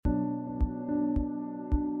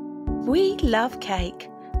We love cake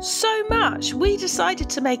so much we decided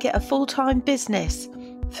to make it a full-time business.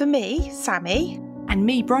 For me, Sammy, and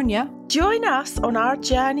me, Bronya. Join us on our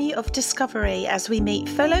journey of discovery as we meet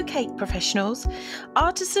fellow cake professionals,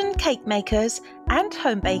 artisan cake makers and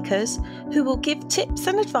home bakers who will give tips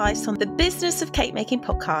and advice on the Business of Cake Making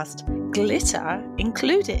podcast, glitter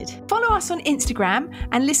included. Follow us on Instagram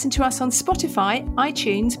and listen to us on Spotify,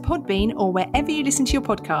 iTunes, Podbean, or wherever you listen to your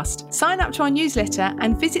podcast. Sign up to our newsletter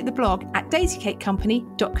and visit the blog at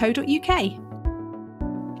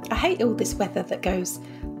daisycakecompany.co.uk. I hate all this weather that goes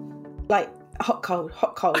like hot, cold,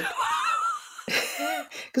 hot, cold.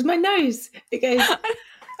 Because my nose, it goes, oh,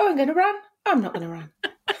 I'm going to run. I'm not going to run.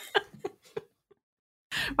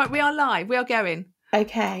 Right, we are live. We are going.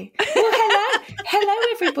 Okay. Well, hello. Hello,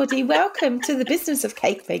 everybody. Welcome to the Business of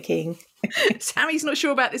Cake Baking. Sammy's not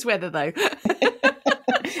sure about this weather, though.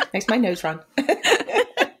 Makes my nose run.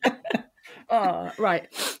 Oh, right.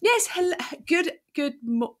 Yes, hello. Good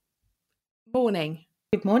morning.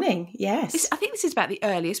 Good morning, yes. I think this is about the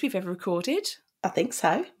earliest we've ever recorded. I think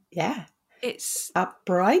so, yeah. It's up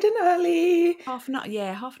bright and early.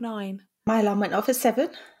 9:30. My alarm went off at 7.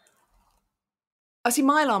 I see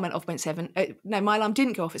my alarm went off at 7. No, my alarm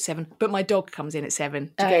didn't go off at 7, but my dog comes in at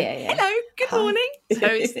 7 to go, yeah. Hello, good morning. So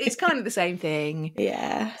it's kind of the same thing.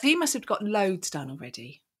 Yeah. So you must have got loads done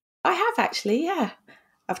already. I have actually, yeah.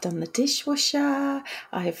 I've done the dishwasher.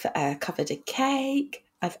 I've covered a cake.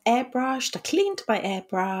 I've airbrushed. I cleaned my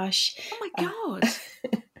airbrush. Oh my God.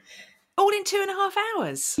 All in 2.5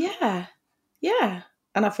 hours? Yeah.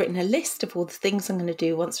 And I've written a list of all the things I'm going to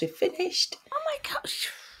do once we've finished. Oh my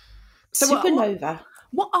gosh. So Supernova.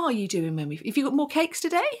 What are you doing have you got more cakes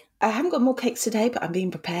today? I haven't got more cakes today, but I'm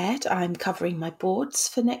being prepared. I'm covering my boards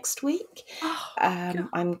for next week.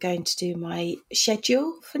 I'm going to do my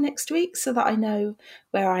schedule for next week so that I know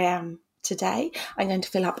where I am today. I'm going to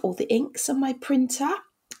fill up all the inks on my printer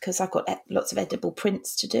because I've got lots of edible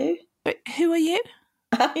prints to do. But who are you?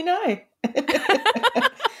 I know.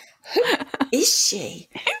 Who is she?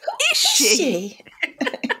 Who is she?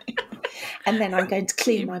 And then I'm going to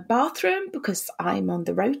clean my bathroom because I'm on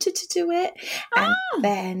the rota to do it. And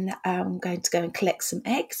then I'm going to go and collect some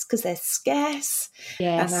eggs because they're scarce.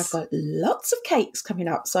 Yes. And I've got lots of cakes coming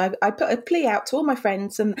up. So I put a plea out to all my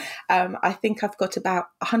friends and I think I've got about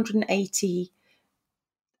 180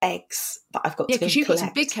 eggs that I've got to go and collect. Yeah, because you've got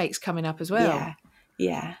some big cakes coming up as well.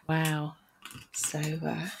 Yeah. Wow. So,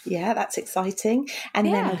 that's exciting. And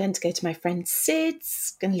then I'm going to go to my friend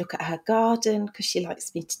Sid's, going to look at her garden because she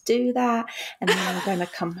likes me to do that. And then I'm going to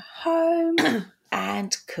come home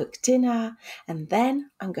and cook dinner. And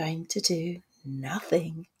then I'm going to do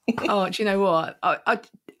nothing. Oh, do you know what? I,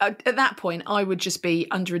 at that point, I would just be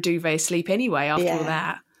under a duvet asleep anyway after all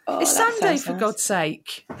that. Oh, it's Sunday, for God's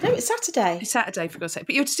sake. No, it's Saturday. It's Saturday, for God's sake.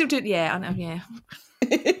 But you're still doing, I know, yeah.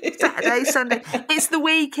 Saturday, Sunday. It's the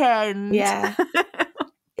weekend. Yeah.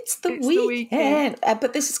 It's the weekend.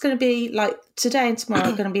 But this is going to be like today and tomorrow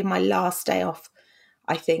are going to be my last day off,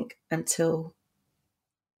 I think, until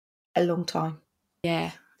a long time.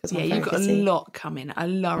 Yeah. Yeah, you've got busy. A lot coming. A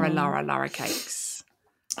Laura cakes.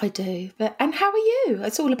 I do. And how are you?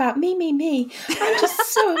 It's all about me. I'm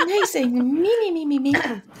just so amazing. Me.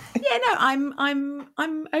 Yeah, no,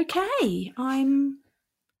 I'm okay.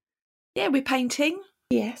 We're painting.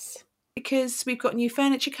 Yes. Because we've got new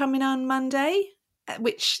furniture coming on Monday,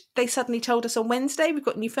 which they suddenly told us on Wednesday. We've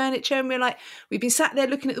got new furniture and we've been sat there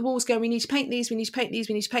looking at the walls going, we need to paint these.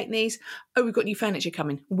 Oh, we've got new furniture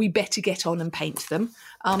coming. We better get on and paint them.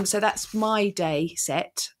 So that's my day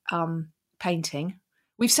set, painting.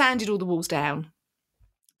 We've sanded all the walls down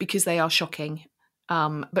because they are shocking.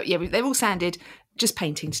 But yeah, they're all sanded, just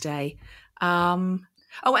painting today. And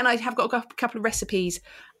I have got a couple of recipes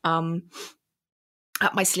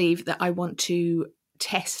up my sleeve that I want to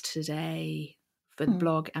test today for the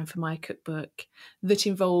blog and for my cookbook that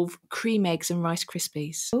involve cream eggs and Rice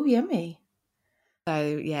Krispies. Oh, yummy.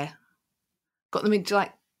 So, yeah. Got them into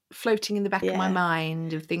floating in the back of my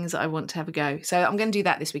mind of things that I want to have a go. So I'm going to do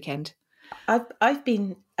that this weekend. I've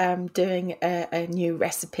been doing a new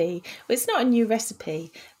recipe. Well, it's not a new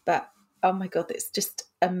recipe, but oh my God, it's just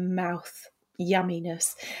a mouth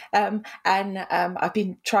yumminess. And I've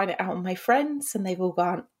been trying it out on my friends and they've all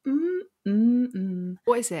gone,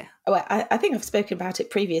 What is it? Well, I think I've spoken about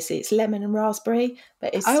it previously. It's lemon and raspberry,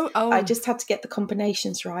 but it's I just had to get the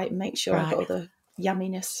combinations right and make sure I got all the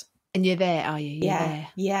yumminess. And you're there, are you?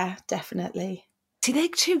 Yeah, definitely. See, they're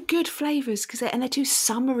two good flavours and they're two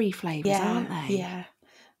summery flavours, aren't they? Yeah.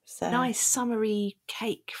 So nice summery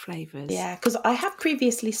cake flavours. Yeah, because I have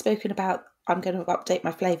previously spoken about I'm going to update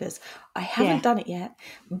my flavours. I haven't done it yet,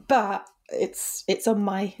 but it's on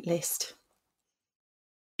my list.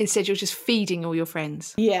 Instead, you're just feeding all your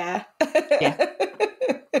friends. Yeah. Yeah.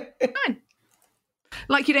 Fine.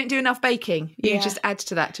 Like you don't do enough baking. You Yeah. just add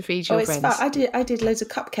to that to feed your it's friends. fun. I did loads of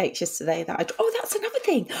cupcakes yesterday. That's another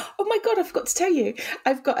thing. Oh my God, I forgot to tell you.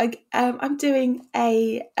 I've got I'm doing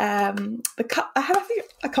I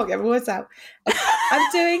can't get my words out.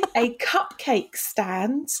 I'm doing a cupcake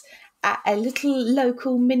stand at a little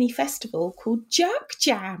local mini festival called Jerk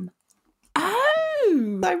Jam.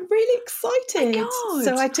 Oh, I'm really excited.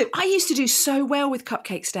 my God. I used to do so well with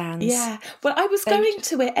cupcake stands. Yeah. Well, I was going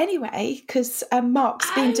to it anyway because Mark's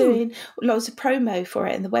been doing loads of promo for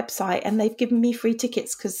it in the website, and they've given me free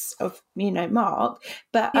tickets because of, Mark.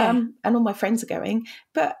 But and all my friends are going.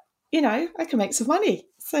 But, I can make some money.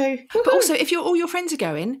 So, but also, if all your friends are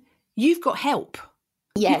going, you've got help.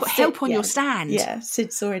 Yeah, you've got help on your stand. Yeah,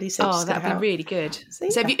 Sid's already said. Oh, that'd be really good.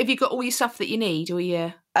 So have you got all your stuff that you need, or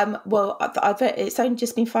your? Well, it's only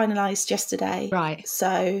just been finalised yesterday, right?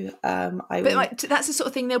 So that's the sort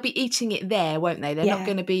of thing they'll be eating it there, won't they? They're not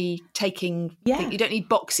going to be taking. Yeah. You don't need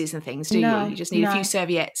boxes and things, do you? You just need a few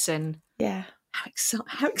serviettes and. Yeah.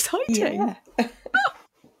 How exciting! Yeah. You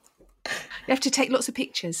have to take lots of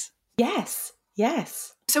pictures. Yes.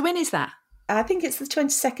 So when is that? I think it's the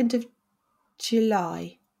 22nd of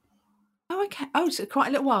July. Oh, okay. Oh, so quite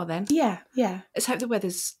a little while then. Yeah. Let's hope the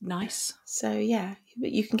weather's nice. So, yeah,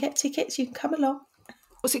 you can get tickets. You can come along.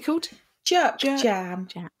 What's it called? Jerk Jam.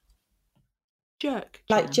 Jerk.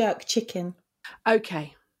 Like jam. jerk chicken.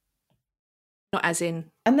 Okay. Not as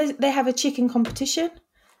in... And they have a chicken competition.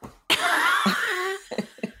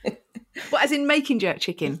 What, as in making jerk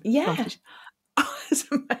chicken? Yeah. Oh, that's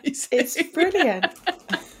amazing. It's brilliant.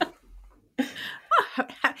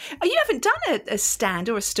 You haven't done a stand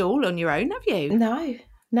or a stall on your own, have you? No.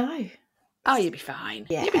 Oh, you'll be fine.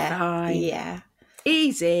 Yeah. You'll be fine. Yeah.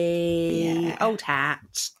 Easy. Yeah. Old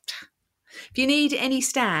hat. If you need any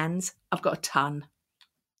stands, I've got a ton.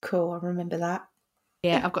 Cool, I remember that.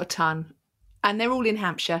 Yeah, I've got a ton. And they're all in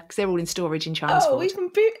Hampshire because they're all in storage in Chelmsford. Oh, even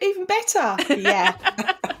better. Yeah.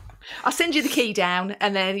 I'll send you the key down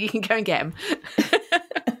and then you can go and get them.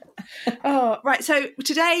 Oh, right. So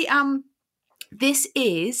today, this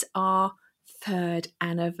is our 3rd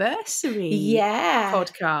anniversary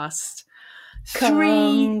podcast.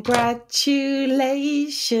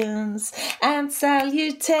 Congratulations and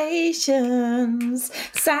salutations,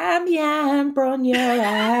 Sammy and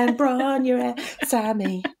Bronya and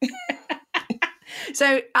Sammy.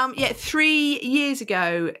 So, 3 years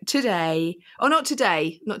ago today, or not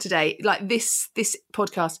today, like this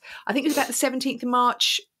podcast, I think it was about the 17th of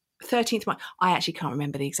March, 13th of March. I actually can't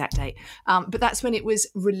remember the exact date, but that's when it was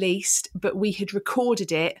released, but we had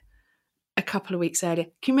recorded it a couple of weeks earlier.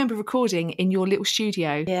 Can you remember recording in your little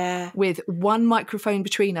studio? Yeah. With one microphone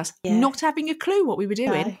between us, not having a clue what we were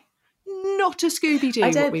doing? No. Not a Scooby-Doo what we were doing.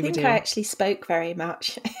 I don't think I actually spoke very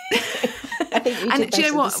much. I think we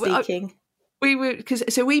did most of the speaking. We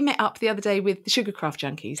met up the other day with the Sugarcraft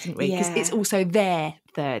Junkies, didn't we? Because it's also their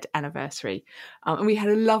 3rd anniversary. And we had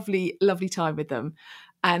a lovely, lovely time with them.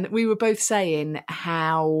 And we were both saying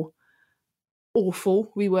how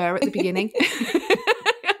awful we were at the beginning.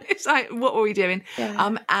 It's like, what were we doing?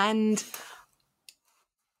 Yeah. And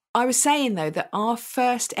I was saying, though, that our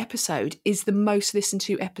first episode is the most listened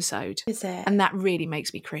to episode. Is it? And that really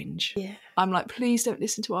makes me cringe. Yeah. I'm like, please don't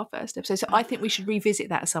listen to our first episode. So I think we should revisit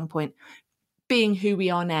that at some point, being who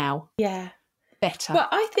we are now. Yeah. Better. Well,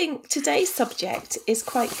 I think today's subject is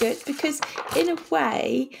quite good because in a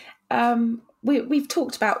way, we've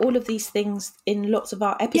talked about all of these things in lots of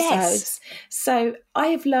our episodes. Yes. So I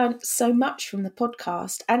have learned so much from the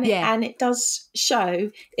podcast and it does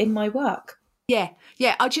show in my work. Yeah.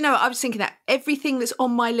 Yeah. Do you know what? I was thinking that everything that's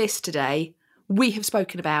on my list today, we have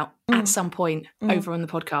spoken about at some point over on the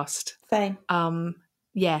podcast. Same.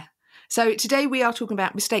 Yeah. So today we are talking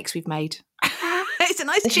about mistakes we've made. It's a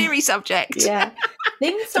nice cheery subject. Yeah.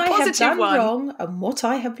 Things I have done wrong and what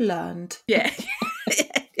I have learned. Yeah.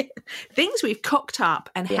 Things we've cocked up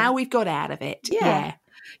and how we've got out of it. Yeah.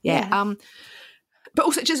 But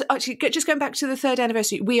also just going back to the 3rd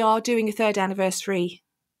anniversary, we are doing a 3rd anniversary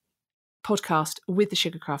podcast with the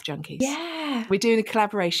Sugarcraft Junkies. Yeah. We're doing a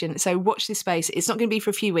collaboration. So watch this space. It's not going to be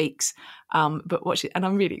for a few weeks, but watch it. And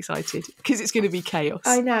I'm really excited because it's going to be chaos.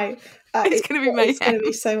 I know. It's going to be mayhem. It's going to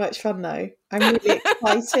be so much fun though. I'm really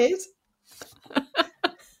excited.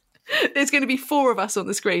 There's going to be 4 of us on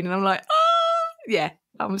the screen and I'm like, oh, yeah.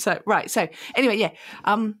 So anyway,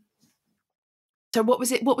 So what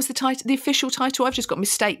was it? What was the title? The official title? I've just got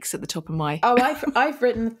mistakes at the top of my. Oh, I've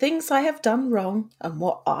written things I have done wrong and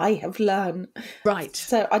what I have learned. Right.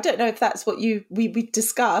 So I don't know if that's what we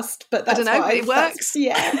discussed, but that's I don't know, but what it works.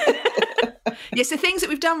 Yeah. Yes, the things that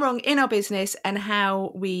we've done wrong in our business and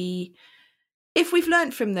how if we've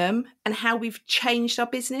learned from them and how we've changed our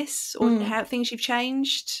business or how things you've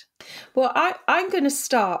changed. Well, I'm going to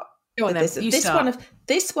start with this.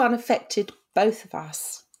 This one affected both of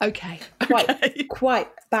us. Okay. Quite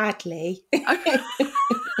badly. Okay.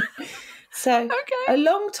 So a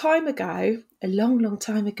long time ago, in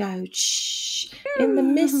the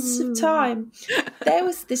mists of time, there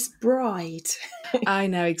was this bride. I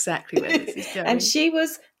know exactly where this is going. And she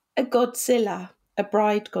was a Godzilla, a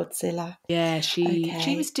bride Godzilla. Yeah,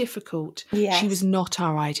 she was difficult. Yes. She was not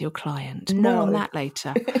our ideal client. More on that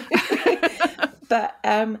later. But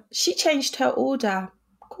she changed her order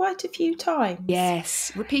quite a few times.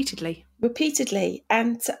 Yes, repeatedly.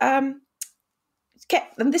 And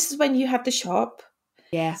and this is when you had the shop.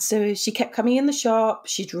 Yeah. So she kept coming in the shop,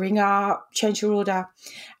 she'd ring up, change her order.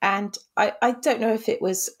 And I don't know if it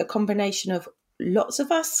was a combination of lots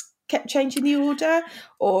of us kept changing the order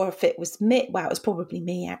or if it was me. Well, it was probably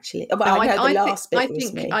me, actually. Well, I know the last bit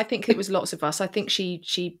was me. I think it was lots of us. I think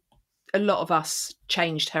a lot of us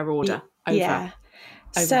changed her order over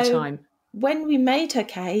the time. When we made her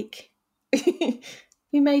cake,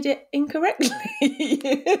 we made it incorrectly.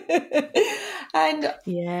 And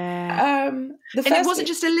and it wasn't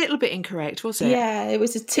just a little bit incorrect, was it? Yeah, it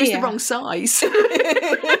was a tier. It was the wrong size.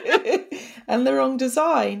 And the wrong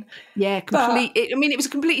design. Yeah, it was a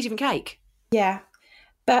completely different cake. Yeah.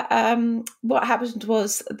 But what happened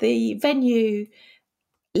was the venue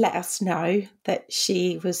let us know that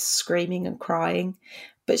she was screaming and crying,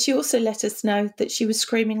 but she also let us know that she was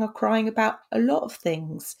screaming or crying about a lot of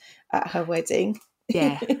things at her wedding.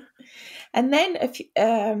 Yeah. And then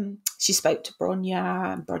she spoke to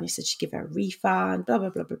Bronya, and Bronya said she'd give her a refund, blah,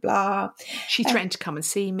 blah, blah, blah, blah. She threatened to come and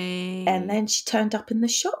see me. And then she turned up in the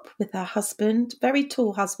shop with her husband, very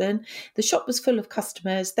tall husband. The shop was full of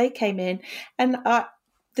customers. They came in, and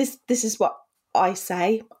this is what I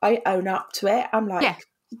say. I own up to it. I'm like,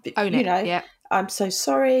 own it. Yeah. I'm so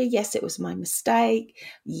sorry. Yes, it was my mistake.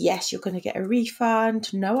 Yes, you're going to get a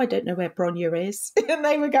refund. No, I don't know where Bronya is. And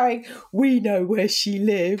they were going, we know where she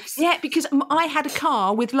lives. Yeah, because I had a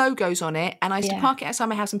car with logos on it and I used to park it outside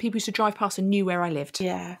my house and people used to drive past and knew where I lived.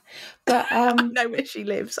 Yeah. But I know where she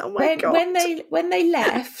lives. Oh my God. When they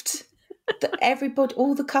left, everybody,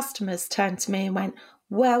 all the customers turned to me and went,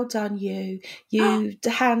 well done, you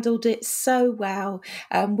handled it so well.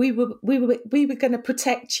 We were going to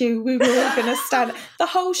protect you. We were going to stand. The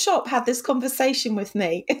whole shop had this conversation with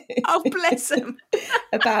me. Oh, bless them.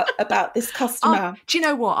 about this customer. Do you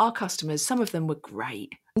know what? Our customers, some of them were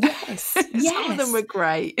great. Yes. Some of them were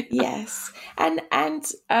great. Yes. And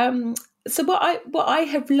so what I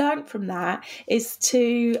have learned from that is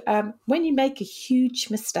to when you make a huge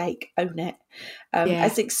mistake, own it.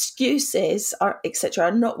 As excuses etc.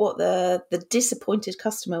 are not what the disappointed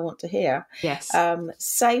customer want to hear. Yes.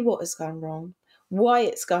 Say what has gone wrong, why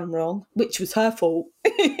it's gone wrong, which was her fault.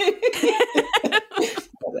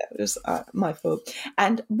 That was my fault,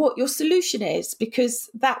 and what your solution is, because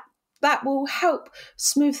that will help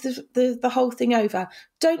smooth the whole thing over.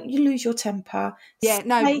 Don't you lose your temper. Yeah,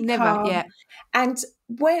 no, never. Calm. Yeah. And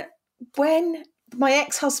when my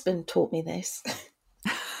ex-husband taught me this,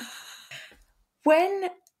 when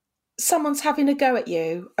someone's having a go at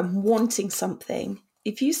you and wanting something,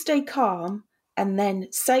 if you stay calm and then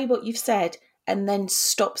say what you've said and then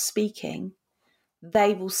stop speaking,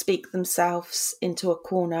 they will speak themselves into a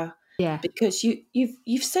corner. Yeah. Because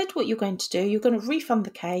you've said what you're going to do. You're going to refund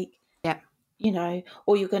the cake. Yeah.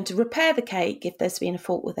 Or you're going to repair the cake if there's been a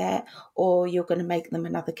fault with it, or you're going to make them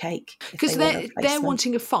another cake. Because they're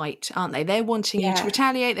wanting a fight, aren't they? They're wanting you to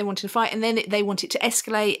retaliate, they're wanting to fight, and then they want it to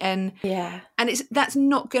escalate. And that's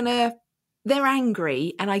not going to... They're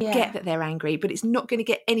angry, and I get that they're angry, but it's not going to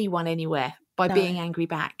get anyone anywhere by being angry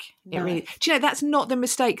back. It really... Do you know, that's not the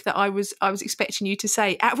mistake that I was expecting you to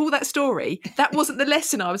say. Out of all that story, that wasn't the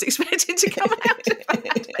lesson I was expecting to come out of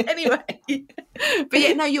that. But anyway... But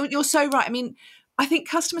yeah, no, you're so right. I mean, I think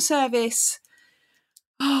customer service,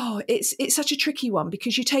 it's such a tricky one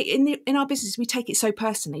because you take in our business, we take it so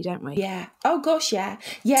personally, don't we? Yeah. Oh gosh, yeah.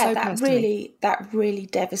 Yeah, so that really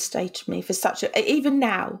devastated me for even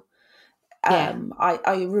now.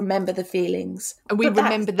 I remember the feelings. And we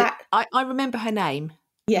remember that. I remember her name.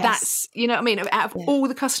 Yes. That's, you know what I mean? Out of all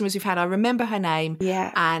the customers we've had, I remember her name.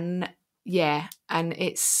 Yeah. And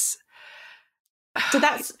it's... So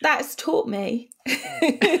that's taught me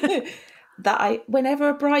that whenever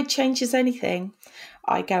a bride changes anything,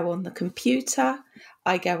 I go on the computer,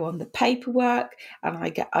 I go on the paperwork, and I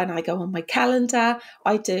go on my calendar.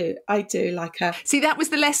 I do like a... See, that was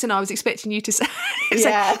the lesson I was expecting you to say.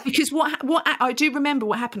 Yeah. Because what I do remember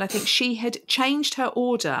what happened. I think she had changed her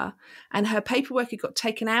order, and her paperwork had got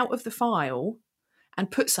taken out of the file and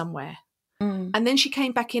put somewhere. And then she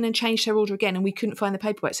came back in and changed her order again, and we couldn't find the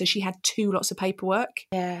paperwork. So she had 2 lots of paperwork.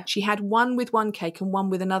 Yeah. She had one with one cake and one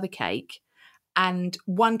with another cake, and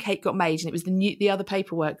one cake got made, and it was the other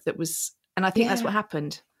paperwork that was. And I think that's what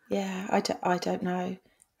happened. Yeah, I don't know.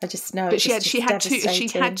 I just know. But she had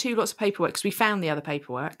 2 lots of paperwork because we found the other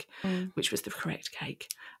paperwork, which was the correct cake.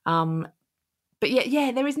 But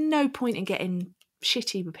yeah, there is no point in getting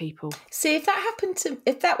shitty with people. See, if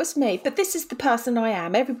that was me, but this is the person I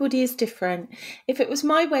am. Everybody is different. If it was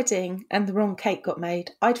my wedding and the wrong cake got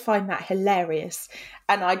made, I'd find that hilarious,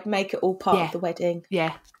 and I'd make it all part of the wedding.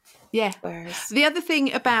 Yeah. Whereas the other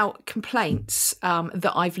thing about complaints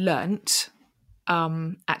that I've learnt,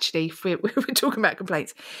 actually, if we're talking about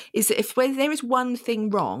complaints, is that if there is one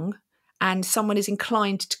thing wrong and someone is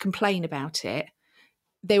inclined to complain about it,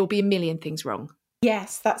 there will be a million things wrong.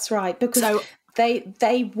 Yes, that's right. Because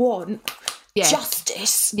they want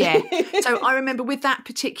justice. Yeah. So I remember with that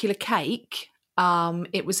particular cake,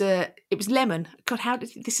 it was lemon. God,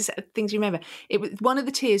 this is things you remember. It was, one of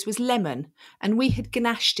the tiers was lemon, and we had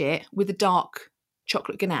ganached it with a dark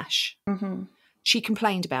chocolate ganache. Mm-hmm. She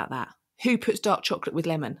complained about that. Who puts dark chocolate with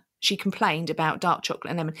lemon? She complained about dark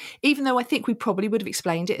chocolate and lemon, even though I think we probably would have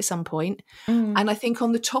explained it at some point. And I think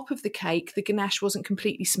on the top of the cake, the ganache wasn't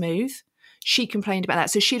completely smooth. She complained about that.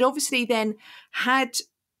 So she'd obviously then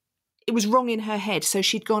it was wrong in her head. So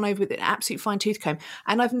she'd gone over with an absolute fine tooth comb.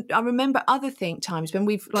 And I remember other times when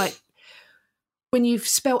when you've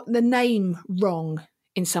spelt the name wrong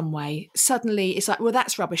in some way, suddenly it's like, well,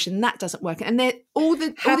 that's rubbish and that doesn't work. And they're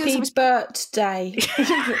Happy birthday.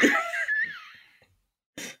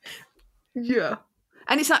 Yeah.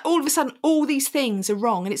 And it's like all of a sudden all these things are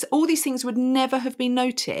wrong, and it's all these things would never have been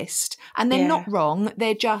noticed, and they're not wrong,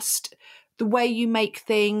 they're just the way you make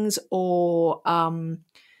things, or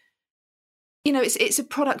it's a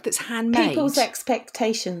product that's handmade. People's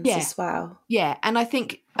expectations as well. Yeah, and I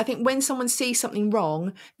think when someone sees something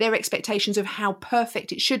wrong, their expectations of how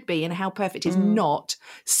perfect it should be and how perfect it's not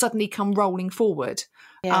suddenly come rolling forward.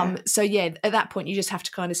 Yeah. So at that point you just have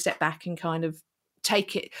to kind of step back and kind of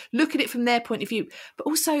look at it from their point of view. But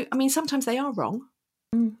also, I mean, sometimes they are wrong.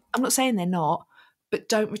 I'm not saying they're not, but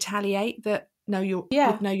don't retaliate that. No, you're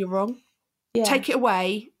wrong. Yeah. Take it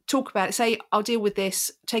away, talk about it, say, I'll deal with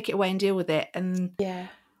this, take it away and deal with it. And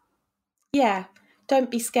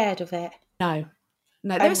don't be scared of it. No,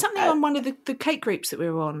 there was something on one of the cake groups that we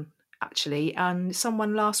were on, actually, and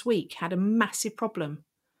someone last week had a massive problem.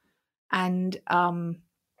 And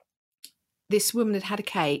this woman had a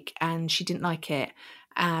cake and she didn't like it,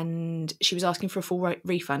 and she was asking for a full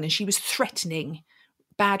refund, and she was threatening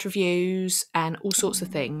bad reviews and all sorts of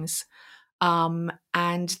things.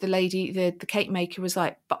 And the lady, the cake maker, was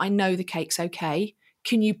like, but I know the cake's okay.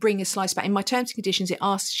 Can you bring a slice back? In my terms and conditions, it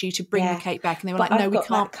asks you to bring the cake back. And they were like, no, we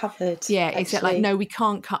can't. Covered. Yeah, exactly. Like, no, we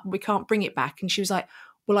can't bring it back. And she was like,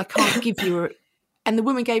 well, I can't give you and the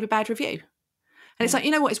woman gave a bad review. And it's like,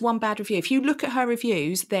 you know what? It's one bad review. If you look at her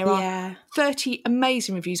reviews, there are 30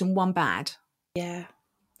 amazing reviews and one bad. Yeah.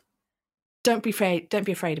 Don't be afraid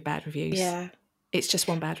of bad reviews. Yeah. It's just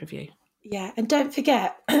one bad review. Yeah, and don't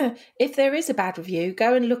forget, if there is a bad review,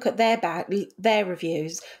 go and look at their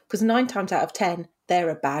reviews, because 9 times out of 10,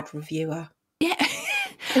 they're a bad reviewer. Yeah.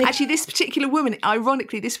 Actually, this particular woman,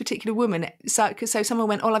 so someone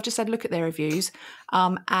went, oh, I've just had a look at their reviews,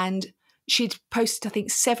 and she'd posted, I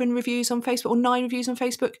think, 7 reviews on Facebook or 9 reviews on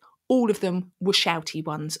Facebook. All of them were shouty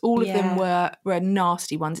ones. All of them were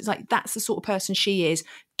nasty ones. It's like, that's the sort of person she is.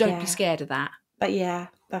 Don't be scared of that. But yeah,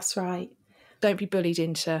 that's right. Don't be bullied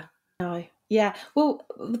into... No. Yeah. Well,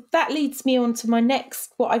 that leads me on to my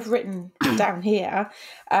next, what I've written down here,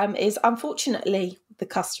 is unfortunately the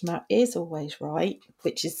customer is always right,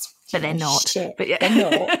 which is... But they're not. Shit. But yeah.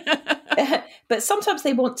 They're not. But sometimes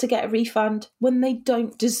they want to get a refund when they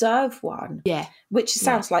don't deserve one. Yeah. Which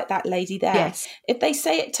sounds like that lady there. Yes. If they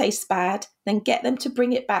say it tastes bad, then get them to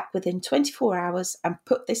bring it back within 24 hours and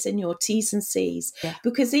put this in your T's and C's. Yeah.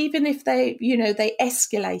 Because even if they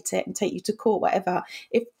escalate it and take you to court, whatever,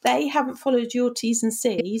 if they haven't followed your T's and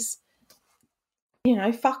C's,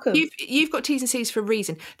 fuck them. You've got T's and C's for a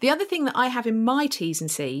reason. The other thing that I have in my T's and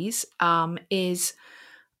C's is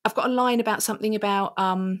I've got a line about something about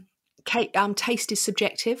taste is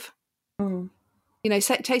subjective.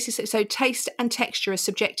 Taste and texture are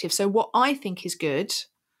subjective. So what I think is good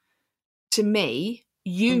to me,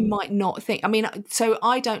 you might not think. I mean, so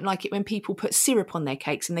I don't like it when people put syrup on their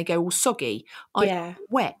cakes and they go all soggy. I Yeah.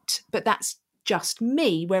 wet, but that's just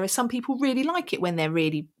me. Whereas some people really like it when they're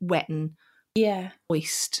really wet and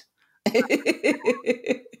moist.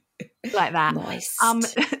 Like that. Moist.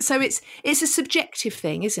 So it's a subjective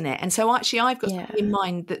thing, isn't it? And so actually I've got something in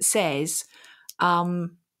mind that says, unless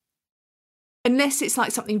it's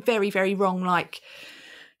like something very, very wrong, like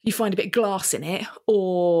you find a bit of glass in it,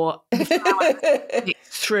 or the flour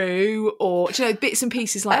mixed through, or bits and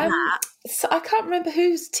pieces like that. So I can't remember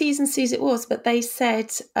whose T's and C's it was, but they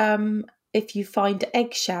said if you find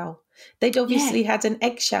eggshell, they'd obviously had an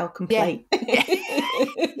eggshell complaint. Yeah.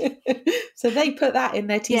 So they put that in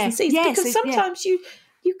their T's and C's because sometimes you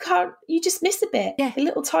can't, you just miss a bit, a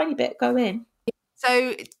little tiny bit go in.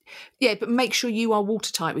 So, but make sure you are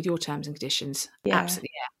watertight with your terms and conditions. Yeah.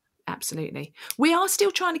 Absolutely. We are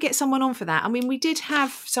still trying to get someone on for that. I mean, we did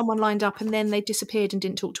have someone lined up and then they disappeared and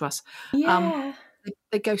didn't talk to us. Yeah.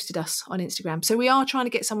 They ghosted us on Instagram. So we are trying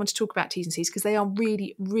to get someone to talk about T's and C's because they are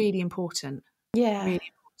really, really important. Yeah.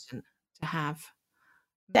 Really important to have.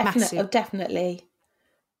 Definitely.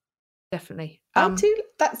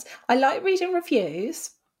 I like reading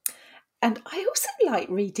reviews, and I also like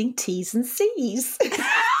reading T's and C's.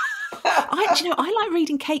 I like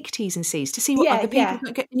reading cake T's and C's to see what other people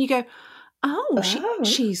get, and you go,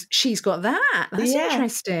 she's got that. That's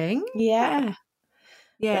interesting. Yeah.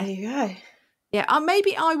 There you go. Yeah,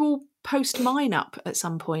 maybe I will post mine up at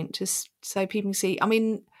some point just so people can see. I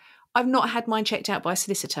mean, I've not had mine checked out by a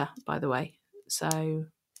solicitor, by the way, so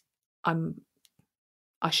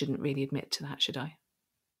I shouldn't really admit to that, should I?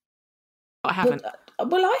 I haven't.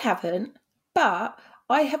 Well, I haven't, but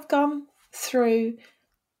I have gone through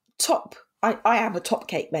top. I am a top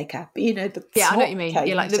cake maker, but the I know what you mean.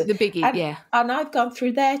 Yeah, like the biggie, And I've gone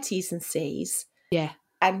through their T's and C's. Yeah.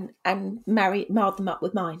 And marred them up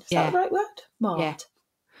with mine. Is that the right word? Marred. Yeah.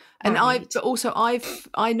 And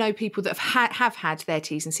I know people that have had their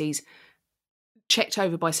T's and C's checked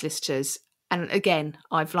over by solicitors, and again,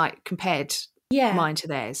 I've compared mine to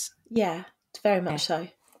theirs. Yeah, very much so.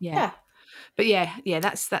 Yeah. But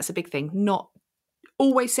that's a big thing. Not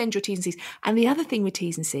always send your T's and C's. And the other thing with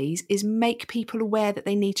T's and C's is make people aware that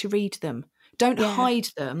they need to read them. Don't hide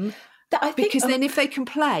them. Because then if they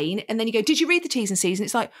complain and then you go, did you read the T's and C's? And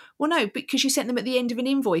it's like, well, no, because you sent them at the end of an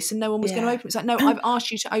invoice and no one was going to open it. It's like, no, I've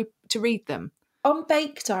asked you to read them. On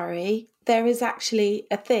Bake Diary, there is actually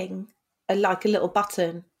a thing, like a little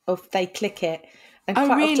button of they click it. And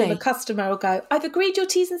quite often the customer will go, I've agreed your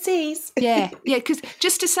T's and C's. Yeah, because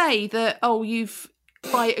just to say that,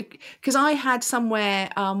 because I had somewhere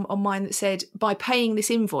on mine that said, by paying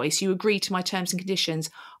this invoice, you agree to my terms and conditions.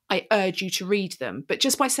 I urge you to read them. But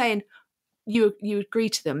just by saying you agree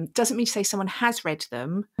to them doesn't mean to say someone has read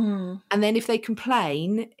them. And then if they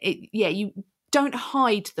complain, you don't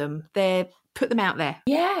hide them. Put them out there.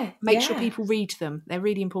 Yeah. Make sure people read them. They're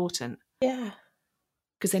really important. Yeah.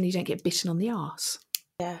 Because then you don't get bitten on the arse.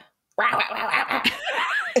 Yeah.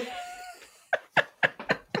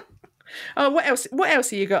 Oh, what else? What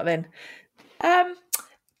else have you got then?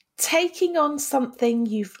 Taking on something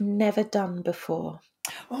you've never done before.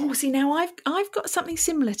 Oh, see, now I've got something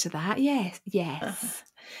similar to that. Yes.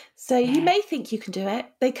 So you may think you can do it.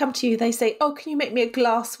 They come to you, they say, oh, can you make me a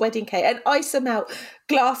glass wedding cake? An ice melt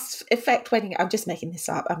glass effect wedding. I'm just making this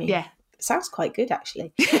up. I mean, it sounds quite good,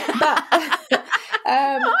 actually. But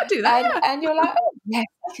I'll do that. And you're like, oh, yeah,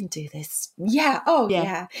 I can do this. Yeah. Oh,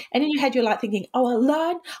 yeah. And in your head, you're like thinking, oh,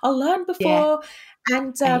 I'll learn before.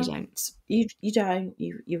 And you don't.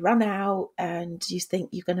 You run out and you think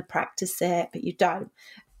you're going to practice it, but you don't.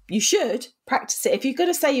 You should practice it. If you're going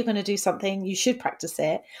to say you're going to do something, you should practice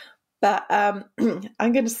it. But I'm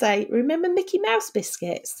going to say, remember Mickey Mouse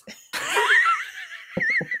biscuits?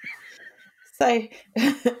 So,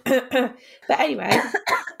 but anyway,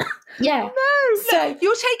 yeah. No, so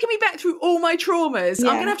you're taking me back through all my traumas. Yeah.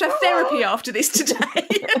 I'm going to have therapy after this today.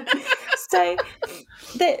 So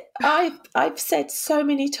I've said so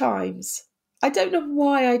many times, I don't know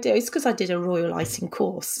why I do. It's because I did a royal icing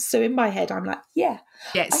course. So in my head, I'm like, yeah.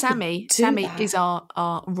 Sammy is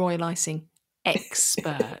our royal icing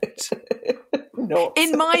expert. Not.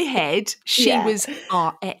 In my head, she was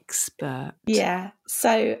our expert. Yeah.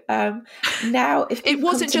 So now if it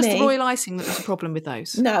wasn't just the royal icing that was the problem with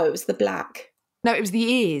those. No, it was the black. No, it was the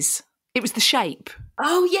ears. It was the shape.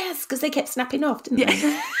 Oh yes, because they kept snapping off, didn't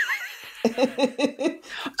they?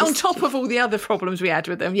 On top of all the other problems we had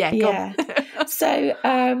with them. So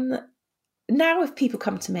now if people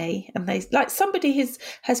come to me and they somebody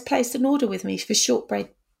has placed an order with me for shortbread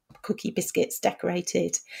cookie biscuits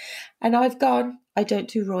decorated. And I've gone, I don't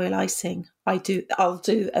do royal icing. I'll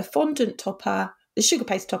do a fondant topper, the sugar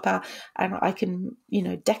paste topper, and I can,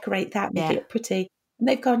 decorate that, make it look pretty. And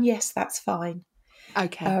they've gone, yes, that's fine.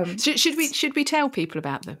 Okay. Should we tell people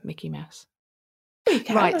about the Mickey Mouse? You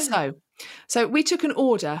can. Right. So we took an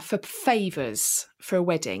order for favours for a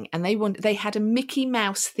wedding, and they had a Mickey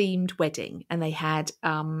Mouse themed wedding, and they had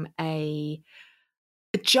a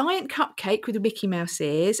giant cupcake with the Mickey Mouse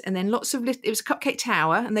ears, and then lots of it was a cupcake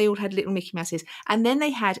tower, and they all had little Mickey Mouse ears, and then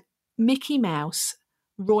they had Mickey Mouse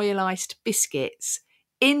royalised biscuits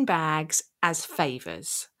in bags as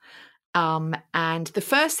favours. And the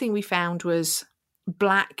first thing we found was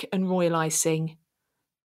black and royal icing.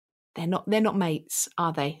 They're not mates,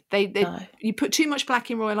 are they? No. You put too much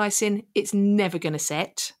black in royal icing, it's never going to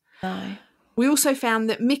set. No. We also found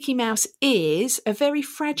that Mickey Mouse ears are very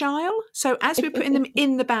fragile. So as we're putting them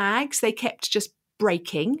in the bags, they kept just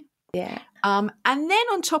breaking. Yeah. And then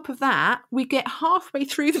on top of that, we get halfway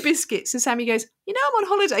through the biscuits and Sammy goes, I'm on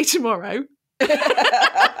holiday tomorrow.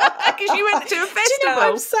 Because you went to a festival. Do you know,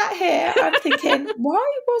 I'm sat here, I'm thinking,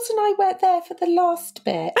 why wasn't I there for the last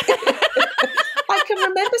bit? I can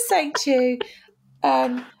remember saying to you,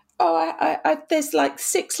 I there's like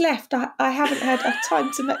 6 left. I haven't had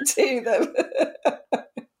time to do them.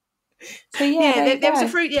 So there was a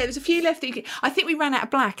fruit. Yeah, there was a few left. I think we ran out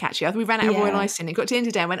of black. Actually, we ran out of royal icing. It got to the end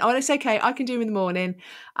of the day and went, it's okay. I can do them in the morning.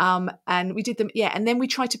 And we did them. Yeah, and then we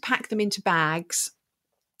tried to pack them into bags.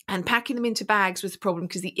 And packing them into bags was the problem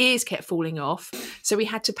because the ears kept falling off. So we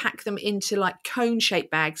had to pack them into like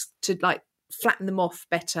cone-shaped bags to like flatten them off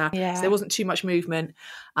better. Yeah. So there wasn't too much movement.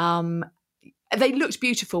 They looked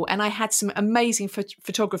beautiful, and I had some amazing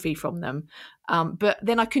photography from them. But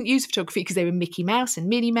then I couldn't use photography because they were Mickey Mouse and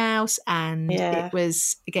Minnie Mouse, and it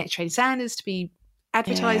was against trading standards to be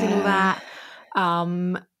advertising all that.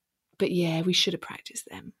 But yeah, we should have practiced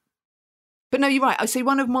them. But no, you're right. I say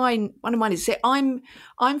one of mine is that I'm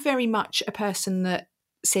very much a person that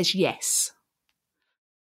says yes.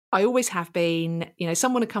 I always have been.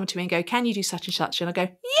 Someone would come to me and go, "Can you do such and such?" And I go,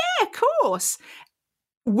 "Yeah, of course."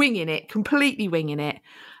 Completely winging it.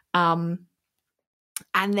 And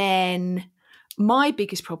then my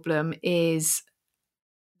biggest problem is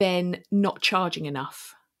then not charging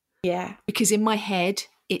enough. Yeah. Because in my head,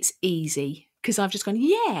 it's easy. Because I've just gone,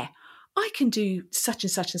 yeah, I can do such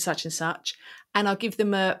and such and such and such. And I'll give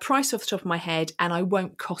them a price off the top of my head and I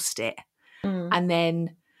won't cost it. Mm. And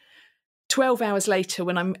then 12 hours later,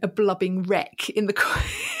 when I'm a blubbing wreck in the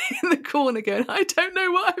corner going, I don't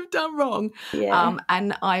know what I've done wrong. Yeah.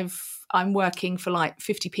 And I'm working for like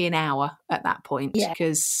 50p an hour at that point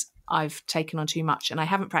because I've taken on too much and I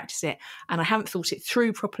haven't practiced it and I haven't thought it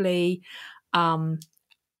through properly. And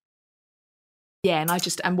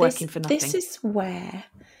I'm working for nothing. This is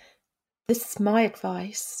my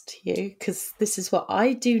advice to you, because this is what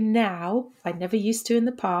I do now. I never used to in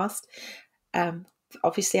the past.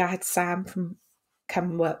 Obviously, I had Sam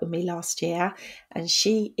come and work with me last year, and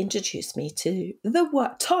she introduced me to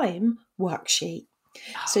the time worksheet.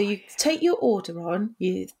 So you take your order on,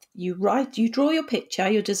 you draw your picture,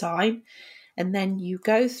 your design, and then you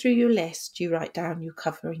go through your list. You write down you're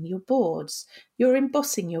covering your boards, you're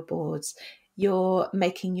embossing your boards, you're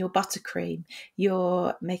making your buttercream,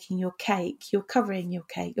 you're making your cake, you're covering your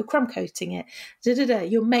cake, you're crumb coating it,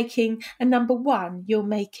 you're making a number 1, you're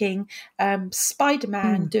making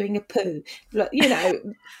Spider-Man doing a poo.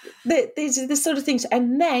 These are the sort of things.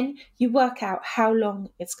 And then you work out how long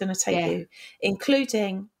it's going to take you,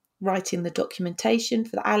 including writing the documentation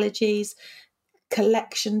for the allergies,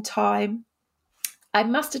 collection time. I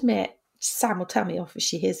must admit, Sam will tell me off if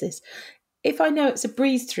she hears this, if I know it's a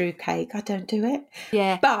breeze-through cake, I don't do it.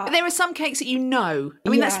 Yeah, but there are some cakes that you know. I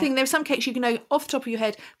mean, that's the thing. There are some cakes you can know off the top of your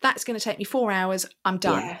head, that's going to take me 4 hours, I'm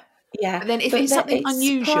done. Yeah. But then if it's something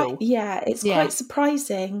unusual. It's quite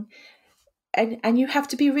surprising. And you have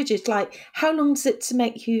to be rigid. Like, how long does it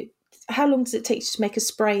take you to make a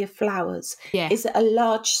spray of flowers? Yeah. Is it a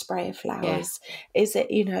large spray of flowers? Yeah. Is it,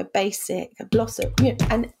 a basic, a blossom?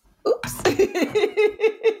 And oops.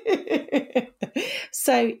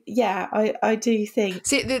 So I do think.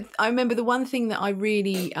 See, I remember the one thing that I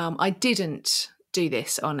really I didn't do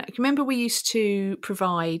this on. Remember, we used to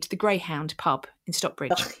provide the Greyhound pub in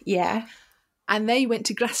Stockbridge. Yeah, and they went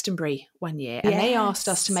to Glastonbury one year, and they asked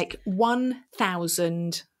us to make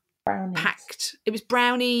 1,000 packed. It was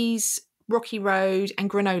brownies, Rocky Road, and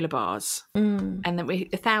granola bars, and then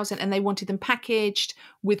 1,000, and they wanted them packaged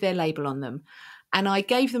with their label on them. And I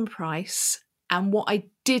gave them a price, and what I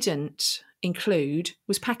didn't include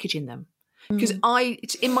was packaging them. Because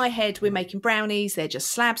in my head, we're making brownies. They're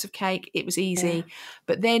just slabs of cake. It was easy. Yeah.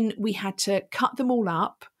 But then we had to cut them all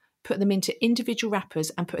up, put them into individual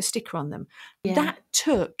wrappers and put a sticker on them. Yeah. That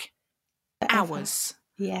took Forever. hours.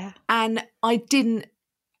 Yeah. And I didn't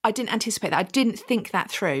anticipate that. I didn't think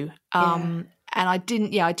that through. And I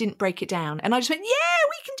didn't break it down. And I just went, yeah,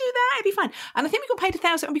 we can do that. It'd be fine. And I think we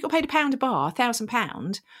got paid £1,000 a bar,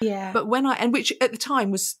 £1,000. Yeah. But which at the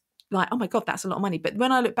time was like, oh my God, that's a lot of money. But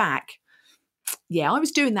when I look back, yeah, I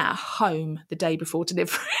was doing that at home the day before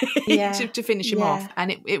delivery to finish him off.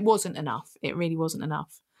 And it wasn't enough. It really wasn't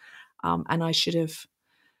enough. And I should have,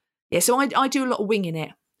 so I do a lot of winging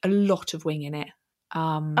it. I'm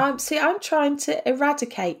trying to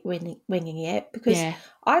eradicate winging it because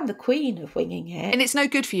I'm the queen of winging it. And it's no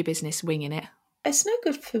good for your business, winging it. It's no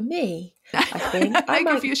good for me, I think. No I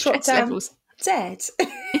good for your stress levels. Dead.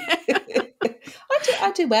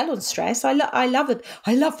 I do well on stress. I love it.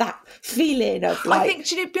 I love that feeling of like. I think,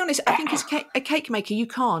 to be honest, I think as a cake maker, you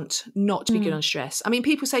can't not be good on stress. I mean,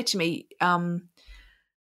 people say to me,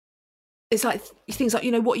 it's like things like,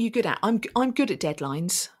 what are you good at? I'm good at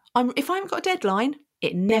deadlines. If I haven't got a deadline,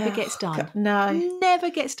 it never gets done. No, never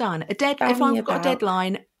gets done. If I've got a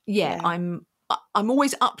deadline, I'm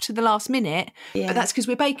always up to the last minute. Yeah. But that's because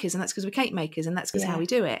we're bakers, and that's because we're cake makers, and that's because how we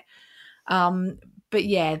do it. But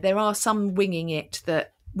there are some winging it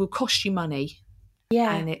that will cost you money.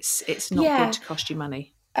 Yeah, and it's not good to cost you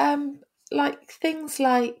money. Like things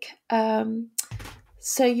like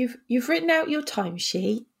so you've written out your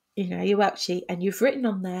timesheet, your worksheet, and you've written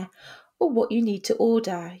on there, what you need to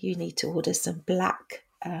order. You need to order some black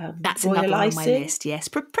that's royal another icing. On my list. Yes,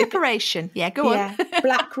 preparation. Go on.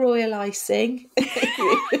 Black royal icing.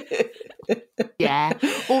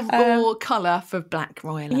 or colour for black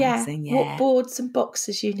royal icing. Yeah, what boards and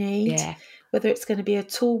boxes you need. Yeah, whether it's going to be a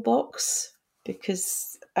toolbox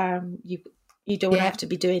because you don't have to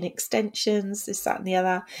be doing extensions, this, that, and the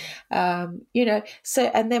other. So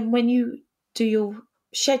and then when you do your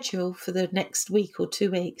schedule for the next week or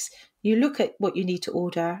 2 weeks, you look at what you need to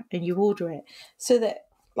order and you order it so that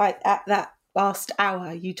like at that last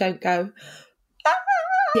hour you don't go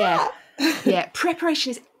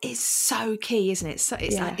preparation is so key, isn't it? So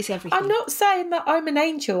it's everything. I'm not saying that I'm an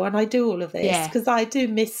angel and I do all of this because I do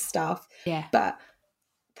miss stuff, but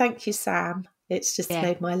thank you, Sam. It's just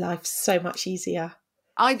made my life so much easier.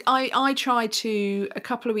 I try to, a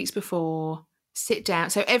couple of weeks before, sit down.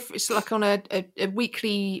 So it's like on a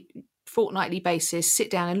weekly, fortnightly basis, sit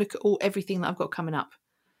down and look at everything that I've got coming up.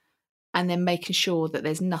 And then making sure that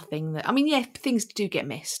there's nothing that, things do get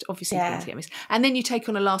missed. Obviously, things get missed. And then you take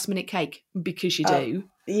on a last minute cake because you do.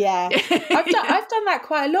 Yeah. I've done that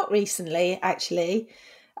quite a lot recently, actually.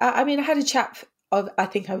 I had a chap, I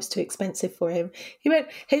think I was too expensive for him. He went,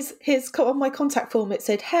 his on my contact form, it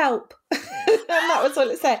said, help. And that was all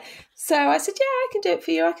it said. So I said, yeah, I can do it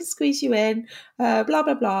for you. I can squeeze you in, blah,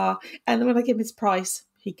 blah, blah. And then when I gave him his price,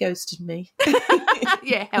 he ghosted me.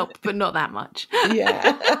 Help, but not that much.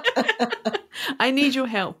 Yeah. I need your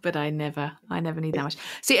help, but I never need that much.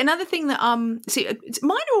 See, another thing that mine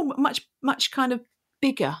are all much kind of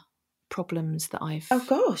bigger problems that I've. Oh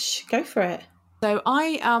gosh, go for it. So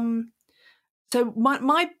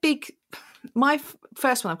my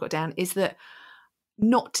first one I've got down is that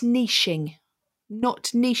not niching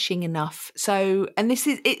enough. So, and this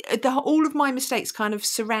is it. All of my mistakes kind of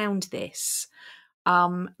surround this.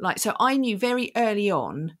 So I knew very early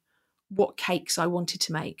on what cakes I wanted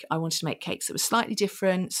to make. I wanted to make cakes that were slightly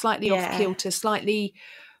different, slightly off kilter, slightly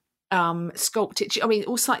sculpted.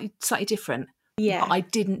 All slightly different. Yeah. But I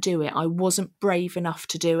didn't do it. I wasn't brave enough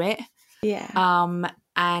to do it. Yeah.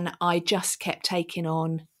 And I just kept taking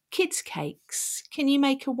on kids' cakes. Can you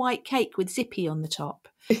make a white cake with Zippy on the top?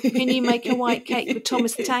 Can you make a white cake with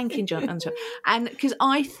Thomas the Tank Engine on top? And because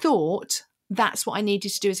I thought that's what I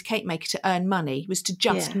needed to do as a cake maker to earn money, was to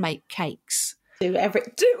just make cakes. Do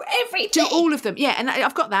everything. Do all of them. Yeah, and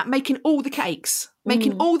I've got that, making all the cakes.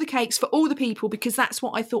 Making all the cakes for all the people, because that's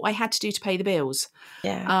what I thought I had to do to pay the bills.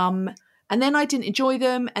 Yeah. And then I didn't enjoy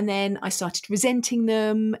them, and then I started resenting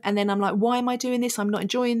them, and then I'm like, why am I doing this? I'm not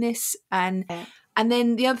enjoying this. And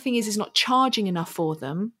then the other thing is not charging enough for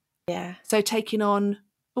them. Yeah. So taking on,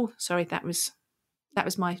 oh, sorry, that was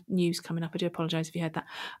my news coming up. I do apologise if you heard that.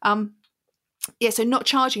 So not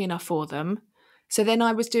charging enough for them. So then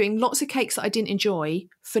I was doing lots of cakes that I didn't enjoy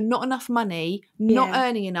for not enough money, not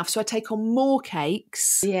earning enough. So I'd take on more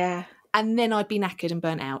cakes. Yeah. And then I'd be knackered and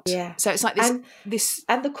burnt out. Yeah. So it's like this.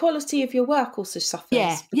 And the quality of your work also suffers.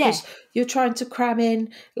 Yeah. Because you're trying to cram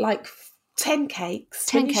in like 10 cakes.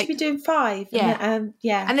 10 when you should be doing 5. Yeah. And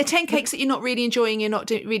And they're 10 cakes that you're not really enjoying, you're not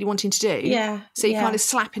really wanting to do. Yeah. So you're kind of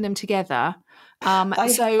slapping them together.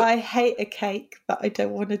 I hate a cake that I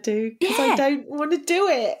don't want to do because I don't want to do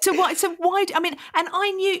it. So why? I mean, and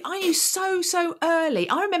I knew so early.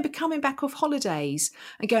 I remember coming back off holidays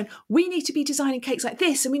and going, we need to be designing cakes like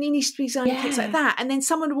this, and we need to be designing cakes like that. And then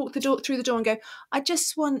someone would walk through the door and go, I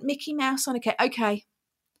just want Mickey Mouse on a cake. Okay.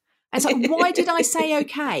 And it's like, why did I say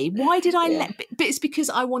okay? Why did I let? But it's because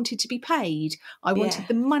I wanted to be paid. I wanted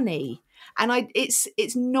the money, and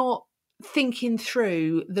it's not thinking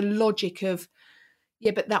through the logic of.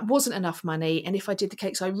 Yeah, but that wasn't enough money. And if I did the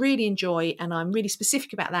cakes I really enjoy and I'm really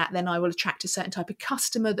specific about that, then I will attract a certain type of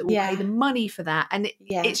customer that will pay the money for that. And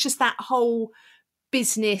it's just that whole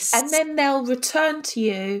business. And then they'll return to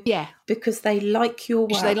you because they like your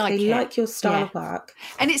work. They like your style of work.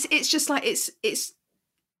 And it's just like it's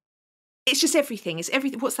just everything. It's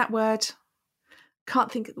everything. What's that word?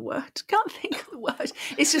 Can't think of the word.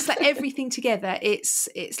 It's just like everything together. It's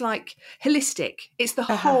like holistic. It's the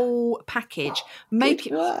whole package. Make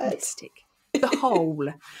it holistic. The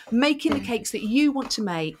whole. Making the cakes that you want to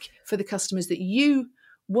make for the customers that you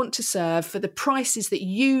want to serve, for the prices that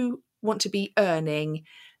you want to be earning,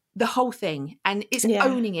 the whole thing. And it's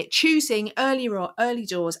owning it, choosing early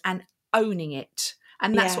doors and owning it.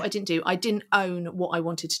 And that's what I didn't do. I didn't own what I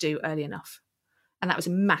wanted to do early enough. And that was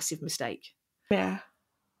a massive mistake. Yeah.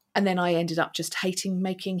 And then I ended up just hating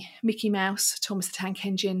making Mickey Mouse, Thomas the Tank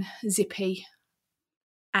Engine, Zippy,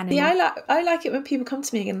 Animal. Yeah, I like it when people come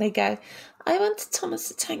to me and they go, I want a Thomas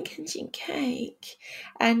the Tank Engine cake.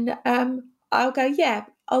 And I'll go, yeah,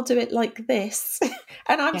 I'll do it like this.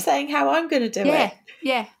 And I'm saying how I'm going to do it.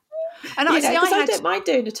 Yeah. And I don't mind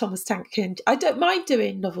doing a Thomas Tank Engine. I don't mind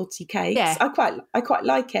doing novelty cakes. Yeah. I quite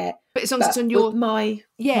like it. But as long as it's on your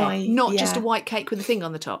not just a white cake with a thing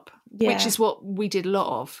on the top, which is what we did a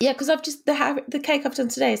lot of. Yeah, because I've just the cake I've done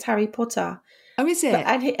today is Harry Potter. Oh, is it?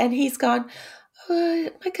 And he's gone, oh,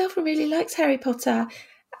 my girlfriend really likes Harry Potter,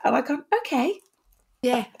 and I've gone, okay,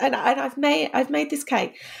 yeah. And I've made this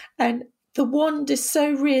cake, and the wand is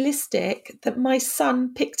so realistic that my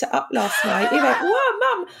son picked it up last night. He went, whoa,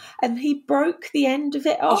 Mum. And he broke the end of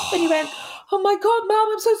it off. And he went, oh, my God, Mum,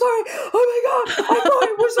 I'm so sorry. Oh, my God, I thought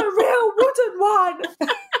it was a real wooden one.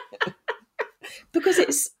 Because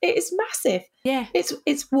it is massive. Yeah.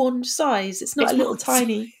 It's wand size. It's not a little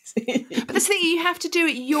tiny. But that's the thing, you have to do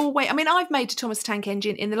it your way. I mean, I've made a Thomas the Tank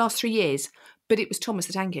Engine in the last 3 years, but it was Thomas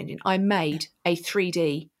the Tank Engine. I made a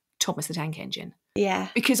 3D Thomas the Tank Engine. Yeah.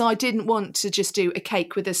 Because I didn't want to just do a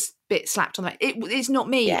cake with a bit slapped on that. It's not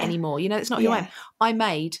me anymore. You know, it's not who I am. I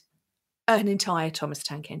made an entire Thomas the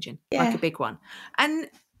Tank Engine, like a big one. And,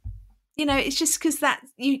 you know, it's just because that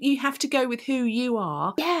you have to go with who you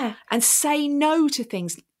are and say no to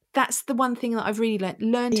things. That's the one thing that I've really learned.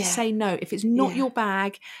 Learn to say no. If it's not your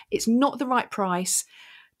bag, it's not the right price,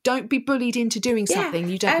 don't be bullied into doing something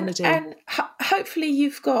you don't want to do. And hopefully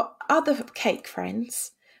you've got other cake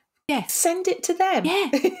friends. Yeah. Send it to them. Yeah.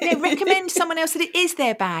 Recommend someone else that it is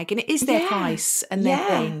their bag and it is their price and their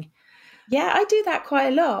thing. Yeah, I do that quite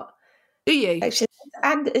a lot. Do you? Actually,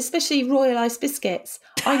 and especially Royal Ice biscuits.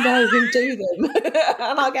 I know who do them.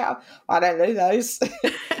 And I go, I don't do those.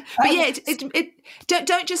 But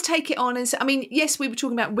don't just take it on and say, I mean, yes, we were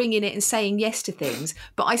talking about winging it and saying yes to things,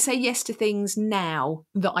 but I say yes to things now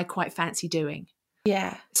that I quite fancy doing.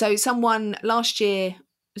 Yeah. So someone last year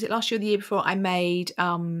or the year before, I made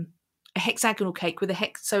a hexagonal cake with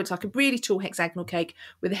so it's like a really tall hexagonal cake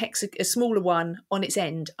with a smaller one on its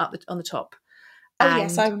end on the top. Oh,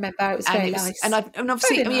 yes, I remember. It was very nice. And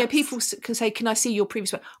obviously, nice. People can say, can I see your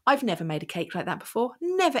previous one? I've never made a cake like that before.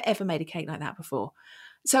 Never, ever made a cake like that before.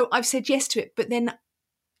 So I've said yes to it, but then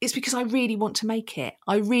it's because I really want to make it.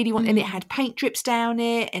 I really want, and it had paint drips down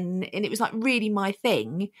it, and it was like really my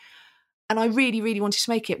thing. And I really, really wanted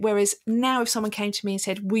to make it. Whereas now if someone came to me and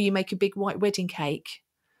said, will you make a big white wedding cake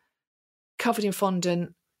covered in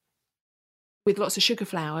fondant with lots of sugar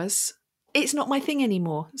flowers, it's not my thing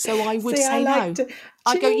anymore. So I would say no.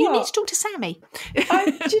 I go, you need to talk to Sammy. Do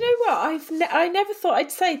you know what? I never thought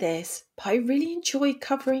I'd say this, but I really enjoy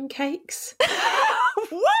covering cakes.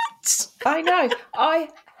 What? I know. I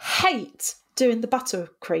hate doing the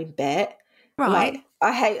buttercream bit. Right. Like,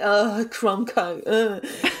 I hate crumb coat.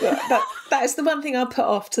 That is the one thing I put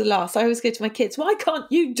off to the last. I always go to my kids, why can't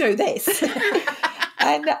you do this?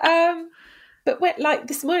 And but when, like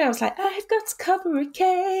this morning, I was like, I've got to cover a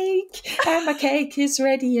cake, and my cake is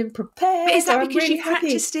ready and prepared. But is that so because really you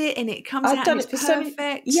practiced it and it comes I've out done and it it's for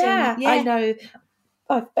perfect? I know.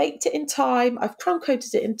 I've baked it in time, I've crumb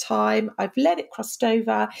coated it in time, I've let it crust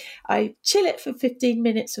over, I chill it for 15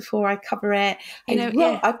 minutes before I cover it.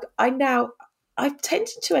 I've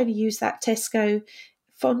tended to only use that Tesco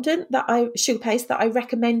fondant sugar paste that I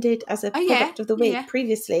recommended as a product of the week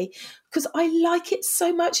previously, because I like it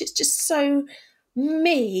so much. It's just so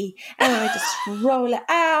me, and I just roll it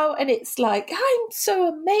out, and it's like, I'm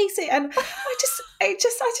so amazing, and I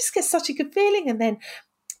just get such a good feeling. And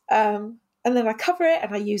then I cover it,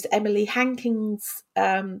 and I use Emily Hanking's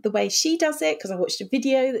the way she does it, because I watched a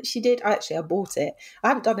video that she did. I bought it. I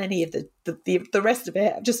haven't done any of the rest of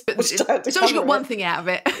it. I've just watched as long as you got one thing out of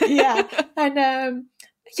it. Yeah.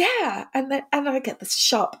 And I get the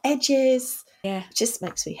sharp edges. Yeah, it just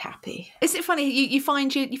makes me happy. Isn't it funny? You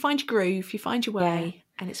find your groove, you find your way,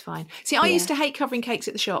 and it's fine. See, I used to hate covering cakes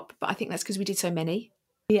at the shop, but I think that's because we did so many.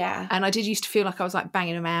 Yeah, and I did used to feel like I was like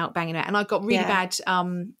banging them out, and I got really bad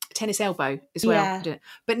tennis elbow as well. Yeah.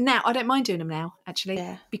 But now I don't mind doing them now, actually,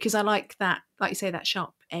 because I like that, like you say, that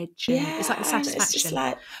sharp edge. And it's like the satisfaction. It's just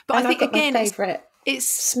like, but I think again, my favourite. It's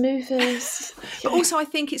smoothers. But also I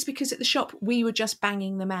think it's because at the shop we were just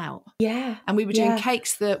banging them out. Yeah. And we were doing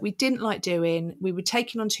cakes that we didn't like doing. We were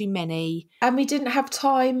taking on too many. And we didn't have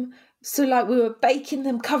time. So like we were baking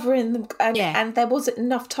them, covering them, and there wasn't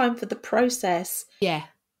enough time for the process. Yeah.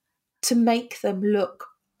 To make them look.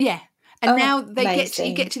 Yeah. And now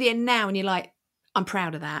you get to the end now and you're like, I'm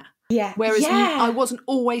proud of that. Yeah. Whereas I wasn't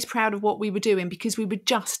always proud of what we were doing because we were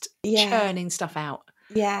just churning stuff out.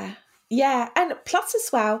 Yeah. Yeah, and plus as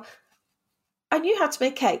well, I knew how to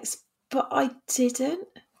make cakes, but I didn't.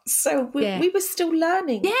 So we were still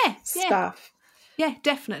learning stuff. Yeah,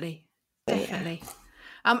 definitely.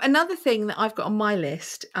 Another thing that I've got on my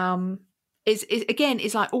list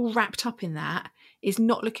is like all wrapped up in that, is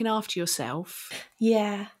not looking after yourself.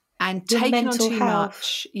 Yeah. And taking on too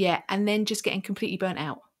much. Yeah, and then just getting completely burnt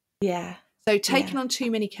out. Yeah. So taking on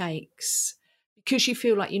too many cakes because you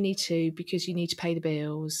feel like you need to, because you need to pay the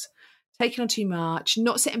bills. Taking on too much,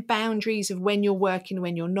 not setting boundaries of when you're working,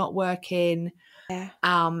 when you're not working,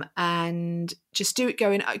 and just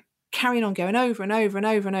carrying on going over and over and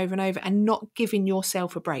over and over and over, and not giving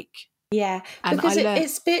yourself a break. Yeah, and because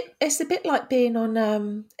it's a bit like being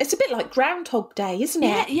on. It's a bit like Groundhog Day, isn't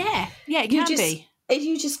it? Yeah, it can be.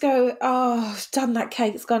 You just go, oh, I've done that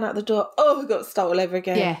cake, it's gone out the door. Oh, I've got to start all over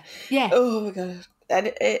again. Yeah. Oh my god,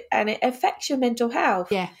 and it affects your mental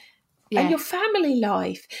health. Yeah. And your family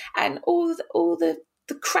life, and all the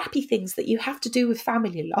crappy things that you have to do with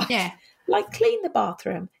family life. Yeah. Like clean the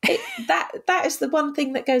bathroom. That is the one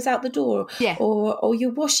thing that goes out the door. Yeah. Or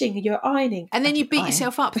you're washing, you're ironing. And then you beat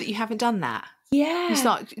yourself up that you haven't done that. Yeah. You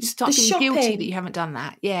start feeling guilty that you haven't done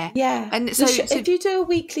that. Yeah. Yeah. And so if you do a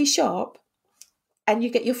weekly shop and you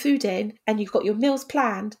get your food in and you've got your meals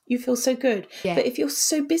planned, you feel so good. Yeah. But if you're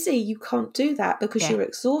so busy you can't do that because you're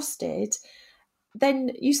exhausted,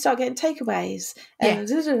 then you start getting takeaways. And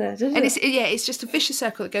it's just a vicious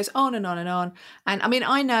circle that goes on and on and on. And I mean,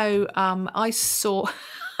 I know I saw,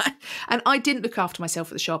 and I didn't look after myself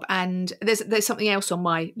at the shop. And there's something else on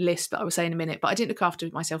my list that I will say in a minute, but I didn't look after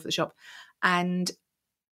myself at the shop. And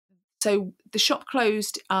so the shop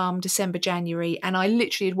closed December, January, and I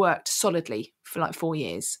literally had worked solidly for like 4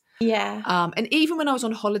 years. Yeah. And even when I was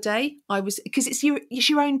on holiday, because it's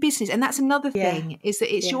your own business. And that's another thing, is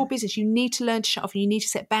that it's your business. You need to learn to shut off and you need to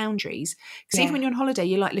set boundaries. Because even when you're on holiday,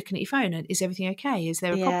 you're like looking at your phone and is everything okay? Is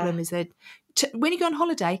there a problem? Is there, when you go on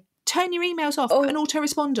holiday, turn your emails off and auto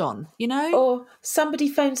respond on, you know? Or somebody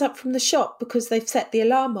phones up from the shop because they've set the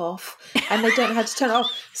alarm off and they don't know how to turn it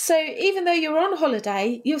off. So even though you're on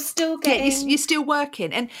holiday, you're still getting... Yeah, you're still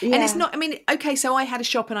working. And it's not, I mean, okay, so I had a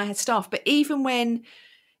shop and I had staff, but even when,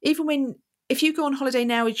 if you go on holiday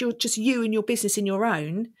now, you're just you and your business in your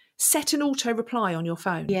own, set an auto reply on your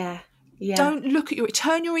phone. Yeah. Don't look at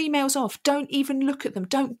turn your emails off. Don't even look at them.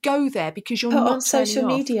 Don't go there because you're not on social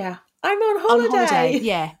off. media. I'm on holiday.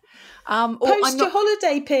 Yeah. Post your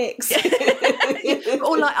holiday pics.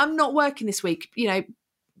 Or like, I'm not working this week,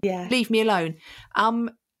 leave me alone.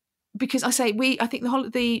 Because I think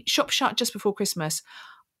the shop shut just before Christmas.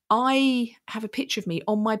 I have a picture of me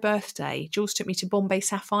on my birthday. Jules took me to Bombay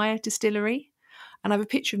Sapphire Distillery, and I have a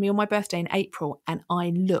picture of me on my birthday in April, and I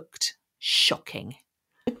looked shocking.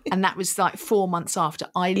 And that was like 4 months after.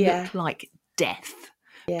 I looked like death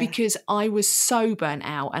because I was so burnt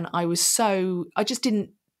out, and I just didn't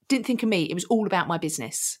think of me. It was all about my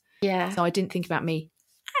business. Yeah. So I didn't think about me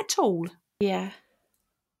at all. Yeah.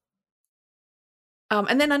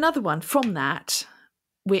 And then another one from that,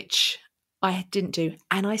 which I didn't do,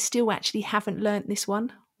 and I still actually haven't learnt this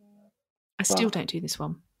one. I still don't do this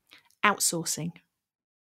one. Outsourcing.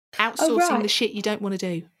 outsourcing right. the shit you don't want to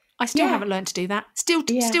do. I still haven't learned to do that. Still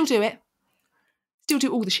do it. Still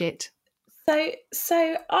do all the shit.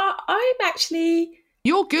 So I'm actually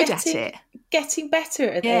You're good at it. Getting better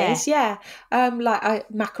at this. Yeah. Like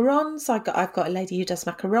macarons. I've got a lady who does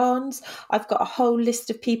macarons. I've got a whole list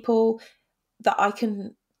of people that I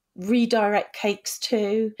can redirect cakes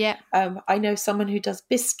to. Yeah. I know someone who does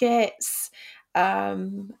biscuits.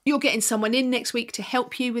 You're getting someone in next week to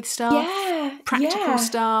help you with stuff. Yeah. Practical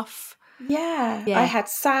stuff. Yeah. I had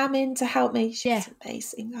Sam in to help me. She's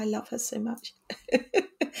amazing. I love her so much.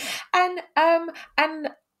 and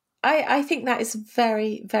I think that is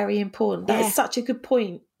very, very important. That is such a good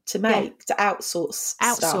point to make, to outsource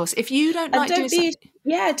stuff. If you don't like doing something,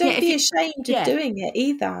 don't be ashamed of doing it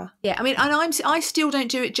either. Yeah, I mean, and I still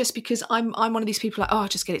don't do it just because I'm one of these people like, oh, I'll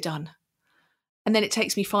just get it done. And then it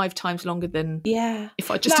takes me 5 times longer than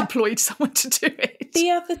if I just employed someone to do it.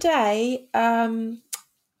 The other day,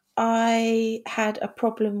 I had a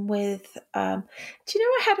problem with, do you know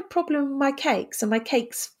I had a problem with my cakes, and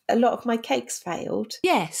a lot of my cakes failed?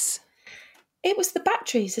 Yes. It was the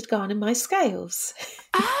batteries had gone in my scales.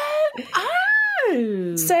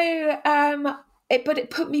 Oh. So, but it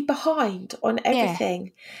put me behind on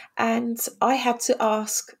everything. And I had to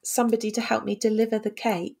ask somebody to help me deliver the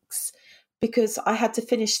cakes because I had to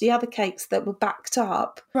finish the other cakes that were backed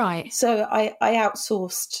up. Right. So I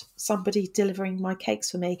outsourced somebody delivering my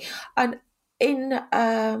cakes for me. And in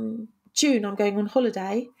June, I'm going on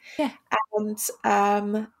holiday. Yeah. And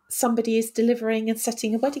somebody is delivering and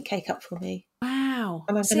setting a wedding cake up for me. Wow.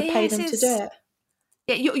 And I'm going to pay them to do it.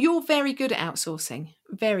 Yeah, you're very good at outsourcing.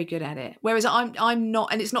 Very good at it. Whereas I'm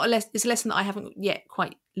not, and it's a lesson that I haven't yet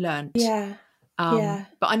quite learned. Yeah.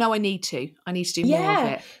 But I know I need to. I need to do more of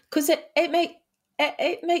it. Because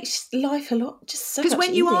it makes life a lot just so much easier. Because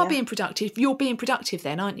when you are being productive, you're being productive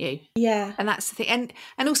then, aren't you? Yeah. And that's the thing.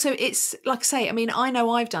 And also it's, like I say, I mean, I know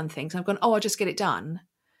I've done things. I've gone, oh, I'll just get it done.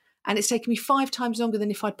 And it's taken me 5 times longer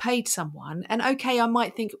than if I'd paid someone. And okay, I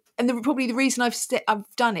might think, and probably the reason I've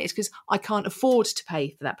done it is because I can't afford to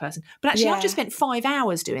pay for that person. But actually, I've just spent 5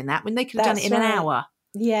 hours doing that when they could have done it in an hour.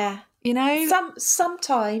 Yeah. You know?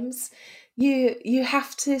 Sometimes you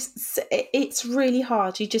have to, it's really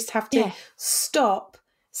hard. You just have to stop,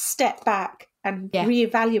 step back and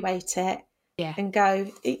reevaluate it and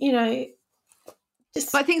go, you know.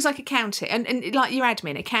 But things like accounting and like your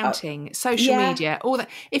admin, accounting, social media, all that.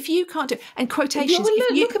 If you can't do, and quotations.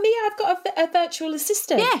 Look at me, I've got a virtual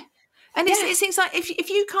assistant. Yeah. And it's things like if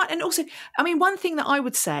you can't, and also, I mean, one thing that I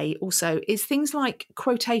would say also is things like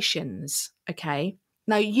quotations. Okay.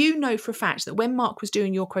 Now, you know for a fact that when Mark was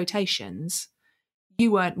doing your quotations,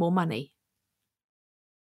 you earned more money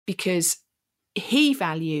because he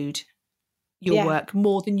valued your work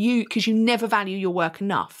more than you, because you never value your work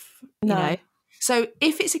enough. No. You know? So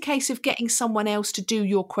if it's a case of getting someone else to do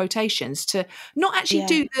your quotations, to not actually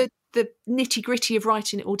do the nitty gritty of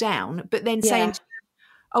writing it all down, but then saying,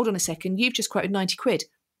 hold on a second, you've just quoted 90 quid.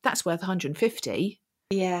 That's worth 150.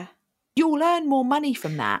 Yeah. You'll earn more money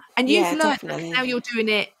from that. And you've learned that now you're doing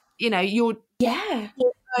it, you know, you're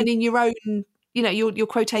earning your own, you know, you're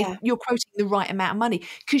quoting the right amount of money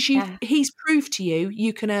because he's proved to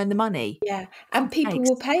you can earn the money. Yeah. And people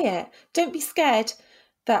will pay it. Don't be scared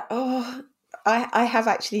that, I have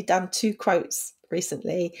actually done 2 quotes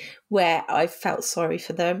recently where I felt sorry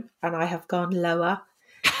for them and I have gone lower.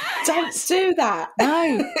 Don't do that.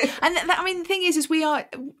 No. And I mean, the thing is we are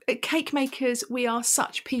cake makers. We are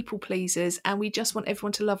such people pleasers and we just want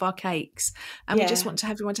everyone to love our cakes. And we just want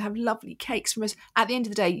everyone to have lovely cakes from us. At the end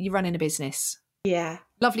of the day, you're running a business. Yeah.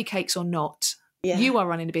 Lovely cakes or not. Yeah. You are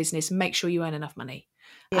running a business. Make sure you earn enough money.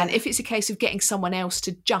 Yeah. And if it's a case of getting someone else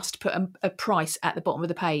to just put a price at the bottom of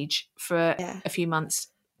the page for a few months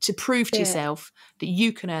to prove to yourself that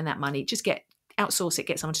you can earn that money, just outsource it,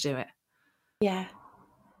 get someone to do it. Yeah.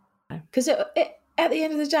 Because at the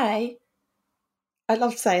end of the day, I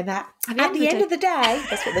love saying that. At the end of the day,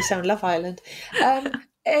 that's what they say on Love Island,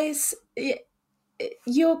 is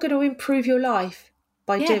you're going to improve your life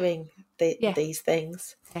by doing these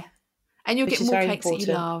things. Yeah. And you'll get more cakes that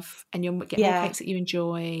you love and you'll get more cakes that you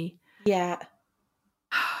enjoy. Yeah.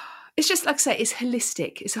 It's just, like I say, it's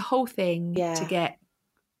holistic. It's a whole thing to get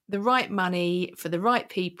the right money for the right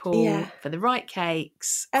people, for the right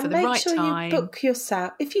cakes, and for the right time. And make sure you book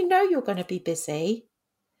yourself. If you know you're going to be busy,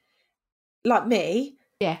 like me,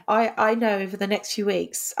 I know over the next few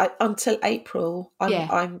weeks, until April,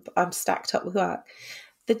 I'm stacked up with work.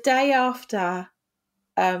 The day after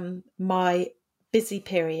my busy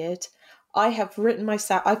period, I have written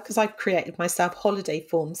myself, because I've created myself holiday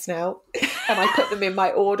forms now, and I put them in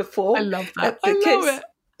my order form. I love that. I love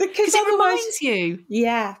it. Because it reminds you.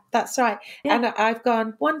 Yeah, that's right. Yeah. And I've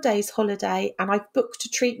gone one day's holiday and I've booked a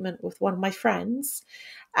treatment with one of my friends,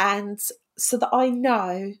 and so that I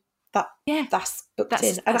know that that's booked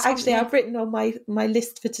in. And actually, I've written on my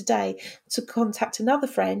list for today to contact another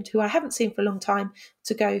friend who I haven't seen for a long time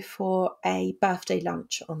to go for a birthday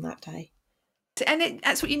lunch on that day. And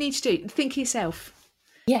that's what you need to do. Think of yourself.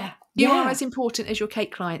 Yeah. You are as important as your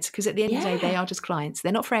cake clients, because at the end of the day, they are just clients.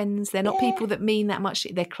 They're not friends. They're not people that mean that much.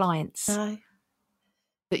 They're clients that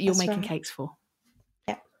you're making cakes for.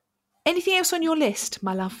 Yeah. Anything else on your list,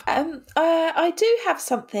 my love? I do have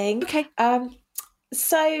something. Okay.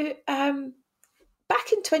 So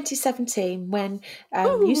back in 2017, when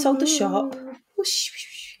you sold the shop,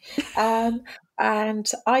 and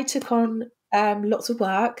I took on lots of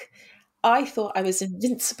work, I thought I was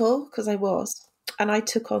invincible, because I was. And I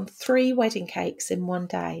took on 3 wedding cakes in one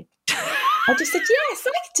day. I just said, yes,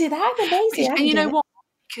 I can do that. I'm amazing. And you know what?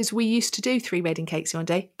 Because we used to do 3 wedding cakes in one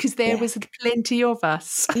day, because there was plenty of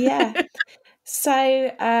us. Yeah. So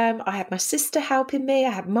I had my sister helping me.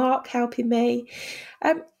 I had Mark helping me.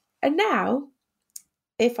 And now,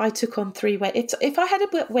 if I took on 3 weddings, if I had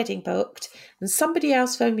a wedding booked and somebody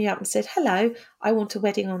else phoned me up and said, hello, I want a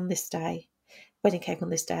wedding on this day, wedding cake on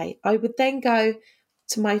this day, I would then go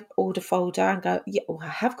to my order folder and go, yeah, well, I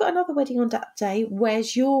have got another wedding on that day.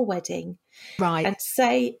 Where's your wedding? Right. And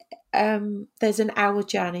say there's an hour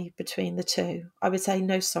journey between the two. I would say,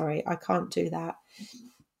 no, sorry, I can't do that,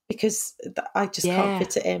 because I just can't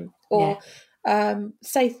fit it in. Or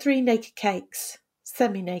say 3 naked cakes,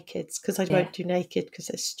 semi-nakeds, because I won't do naked because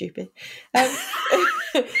they're stupid.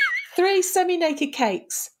 3 semi-naked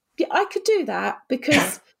cakes. Yeah, I could do that,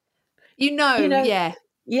 because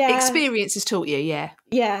experience has taught you.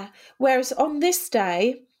 Yeah. Whereas on this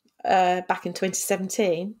day, back in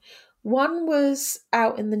 2017, one was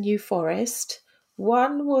out in the New Forest.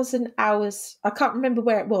 One was an hour's, I can't remember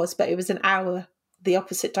where it was, but it was an hour the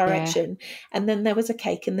opposite direction. And then there was a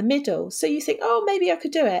cake in the middle. So you think, oh, maybe I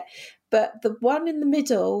could do it. But the one in the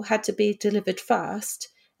middle had to be delivered first.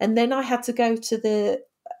 And then I had to go to the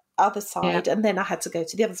other side. And then I had to go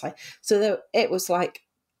to the other side. So it was like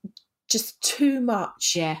just too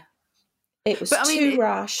much. Yeah. It was too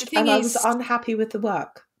rushed. And I was unhappy with the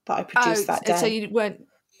work that I produced that day. So you weren't.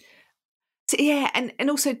 So, and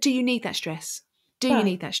also, do you need that stress? You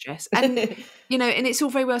need that stress? And, and it's all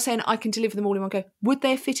very well saying I can deliver them all in one go. Would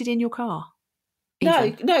they have fitted in your car?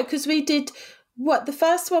 Even? No, because we did the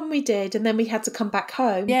first one we did, and then we had to come back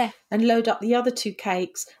home and load up the other 2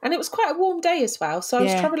 cakes. And it was quite a warm day as well. So I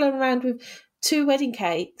was travelling around with 2 wedding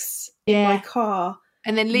cakes in my car.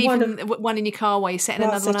 And then leaving one in your car while you're setting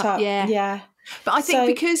another one up. Yeah. But I think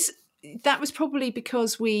because that was probably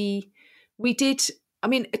because we did. I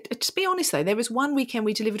mean, to be honest, though, there was one weekend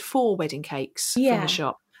we delivered 4 wedding cakes from the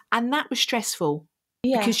shop, and that was stressful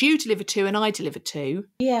because you delivered 2 and I delivered 2.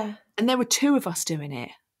 Yeah. And there were 2 of us doing it.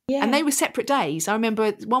 Yeah. And they were separate days. I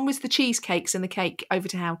remember one was the cheesecakes and the cake over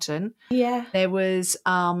to Houghton. Yeah. There was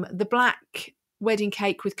the black wedding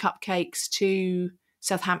cake with cupcakes to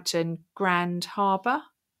Southampton Grand Harbour.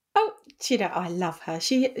 Oh, I love her.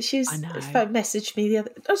 She's messaged me the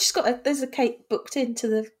other. Oh, there's a cake booked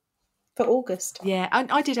for August. Yeah,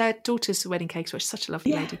 I did her daughter's wedding cakes, which is such a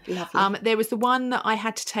lovely lady. Lovely. There was the one that I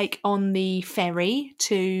had to take on the ferry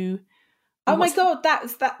to. Oh my God, that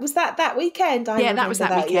was that weekend. That was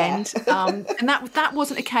that weekend. Yeah. And that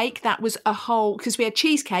wasn't a cake. That was a whole, because we had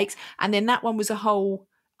cheesecakes, and then that one was a whole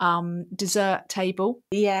dessert table.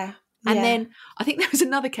 Yeah. And then I think there was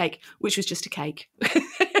another cake, which was just a cake.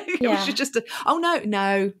 It was just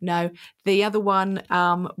no. The other one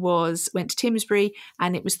went to Timsbury,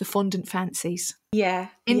 and it was the fondant fancies. Yeah.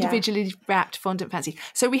 Individually wrapped fondant fancies.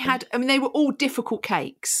 So we had, they were all difficult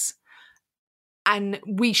cakes. And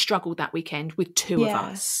we struggled that weekend with 2 of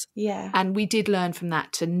us. Yeah. And we did learn from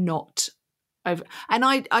that to not over. And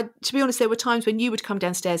I, to be honest, there were times when you would come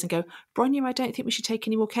downstairs and go, Bronya, I don't think we should take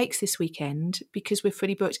any more cakes this weekend because we're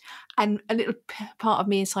fully booked. And a little part of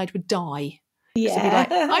me inside would die. Yeah. So be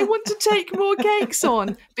like, I want to take more cakes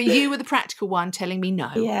on. But you were the practical one telling me no.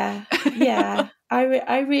 Yeah. Yeah. I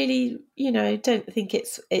really, don't think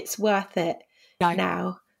it's worth it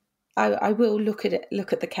now. I will look at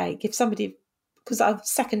the cake. If somebody, because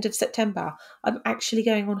 2nd of September, I'm actually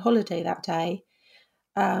going on holiday that day.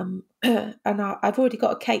 And I've already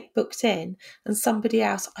got a cake booked in, and somebody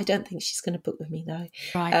else, I don't think she's going to book with me though.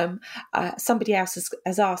 Right. Somebody else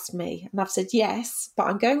has asked me, and I've said yes, but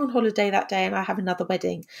I'm going on holiday that day and I have another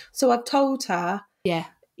wedding. So I've told her,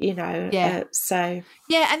 Yeah. So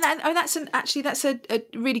Yeah, and that's a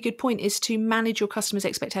really good point, is to manage your customers'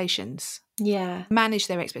 expectations. yeah. Manage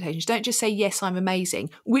their expectations. Don't just say, yes, I'm amazing,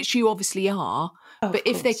 which you obviously are. Oh, But of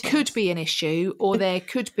if there course, could yes. be an issue, or there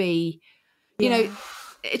could be, Yeah.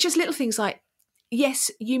 it's just little things like,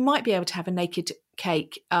 yes, you might be able to have a naked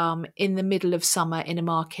cake in the middle of summer in a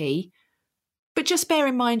marquee, but just bear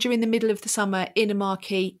in mind you're in the middle of the summer in a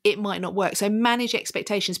marquee, it might not work. So manage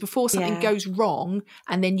expectations before something Yeah. goes wrong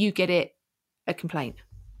and then you get a complaint.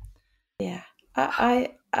 Yeah.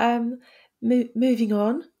 Moving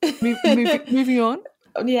on. Moving on.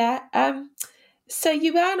 Yeah. So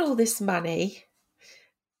you earn all this money.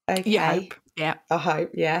 You Okay. hope. Yeah. I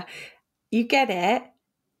hope, yeah. You get it.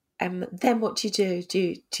 Then what do you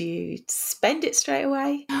do? Do you spend it straight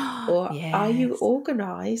away? Or are you Yes.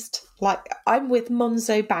 organised? Like I'm with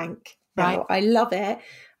Monzo Bank Right. now. I love it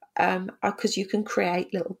because you can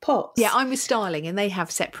create little pots. Yeah, I'm with Starling and they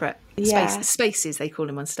have separate spaces, they call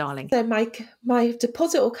them on Starling. So my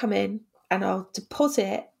deposit will come in and I'll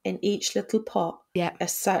deposit in each little pot a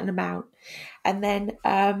certain amount. And then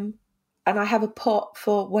and I have a pot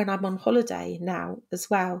for when I'm on holiday now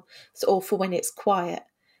as well. So, or for when it's quiet,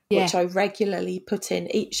 which I regularly put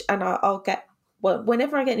in each, and I'll get, well,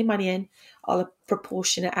 whenever I get any money in, I'll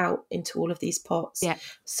proportion it out into all of these pots,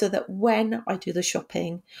 so that when I do the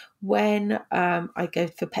shopping, when I go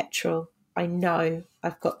for petrol, I know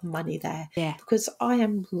I've got money there, because I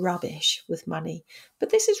am rubbish with money. But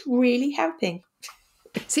this is really helping.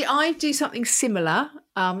 See, I do something similar.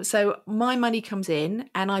 So my money comes in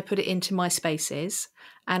and I put it into my spaces,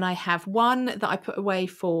 and I have one that I put away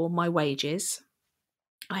for my wages.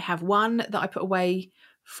 I have one that I put away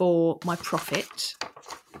for my profit.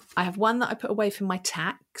 I have one that I put away for my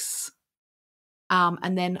tax.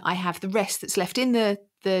 And then I have the rest that's left in the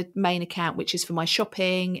main account, which is for my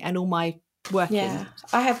shopping and all my working. Yeah,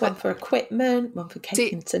 I have one for equipment, one for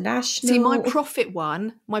Cake International. See, my profit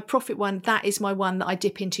one, that is my one that I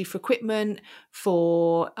dip into for equipment,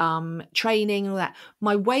 for training, all that.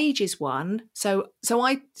 My wages one, say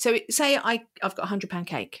I've got £100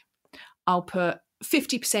 cake, I'll put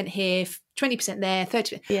 50% here, 20% there,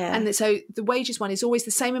 30%. Yeah. And so the wages one is always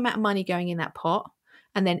the same amount of money going in that pot.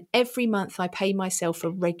 And then every month I pay myself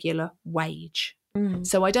a regular wage.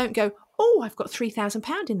 So I don't go, oh, I've got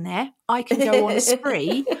 £3,000 in there, I can go on a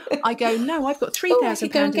spree. I go, no, I've got £3,000. I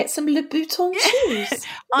could go and get some Louboutin shoes.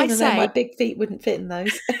 Even though my big feet wouldn't fit in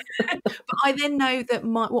those. But I then know that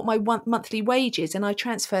what my monthly wage is, and I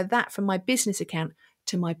transfer that from my business account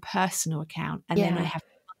to my personal account, and then I have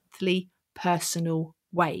a monthly personal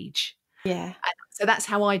wage. Yeah. So that's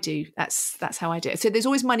how I do. That's how I do it. So there's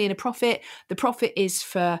always money in a profit. The profit is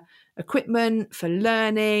for equipment, for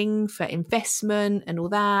learning, for investment, and all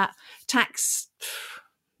that. Tax,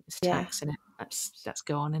 it's tax, isn't it? That's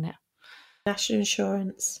gone, isn't it? National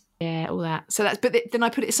insurance. Yeah, all that. So but then I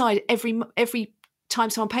put it aside every time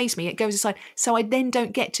someone pays me. It goes aside. So I then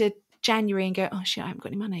don't get to January and go, oh shit, I haven't got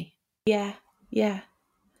any money. Yeah, yeah.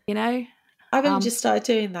 I've only just started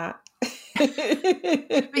doing that.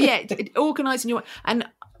 But yeah, organising your, and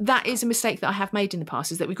that is a mistake that I have made in the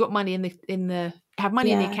past, is that we've got money in the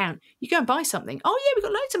account. You go and buy something. Oh yeah, we've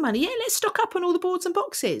got loads of money. Yeah, let's stock up on all the boards and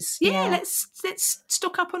boxes. Yeah, let's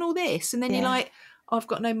stock up on all this. And then you're like, oh, I've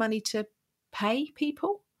got no money to pay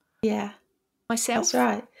people. Yeah, myself.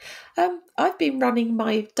 That's right. I've been running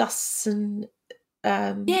my dusts and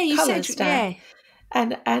colours down.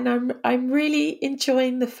 And I'm really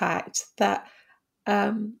enjoying the fact that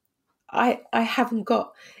I haven't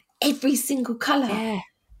got every single colour,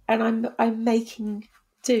 and I'm making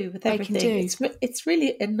do with everything. It's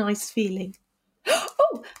really a nice feeling.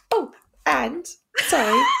 And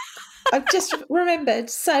sorry, I've just remembered.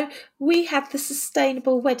 So we have the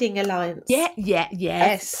Sustainable Wedding Alliance.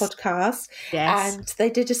 Yes. Podcast. Yes. And they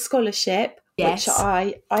did a scholarship. Yes. Which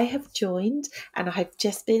I have joined, and I have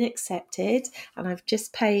just been accepted, and I've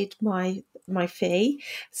just paid my fee.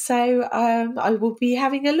 So I will be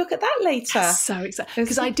having a look at that later. That's so exciting.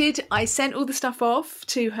 Because I sent all the stuff off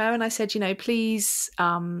to her, and I said, please,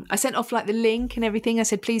 I sent off like the link and everything. I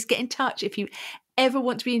said, please get in touch if you ever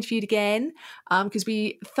want to be interviewed again, because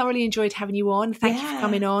we thoroughly enjoyed having you on. Thank you for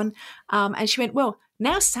coming on. And she went, well,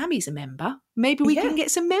 now Sammy's a member, maybe we can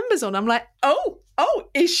get some members on. I'm like, oh,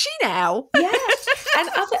 is she now? Yeah.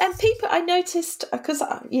 And people, I noticed, because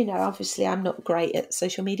obviously I'm not great at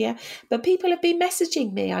social media, but people have been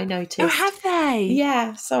messaging me, I noticed. Oh, have they?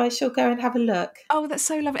 Yeah, so I shall go and have a look. Oh, that's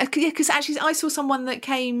so lovely. Yeah, because actually I saw someone that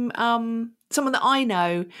came, someone that I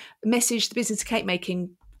know messaged the Business of Cake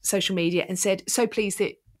Making social media and said, so pleased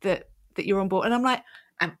that you're on board. And I'm like,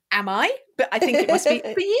 Am I? But I think it must be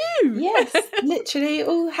for you. Yes, literally, it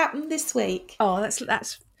all happened this week. Oh,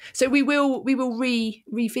 that's. So we will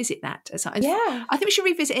revisit that. Yeah. I think we should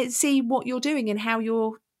revisit it and see what you're doing and how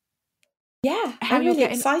you're. Yeah, How I'm you're really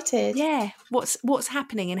getting. excited. Yeah, what's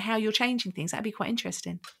happening and how you're changing things. That'd be quite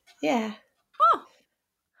interesting. Yeah.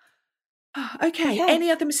 Okay. Any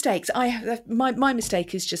other mistakes? I have my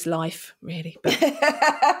mistake is just life, really. But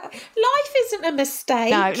Life isn't a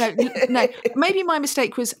mistake. no. Maybe my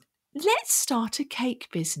mistake was let's start a cake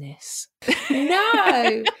business.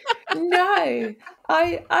 No.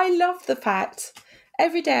 I love the fact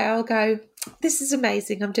every day I'll go, this is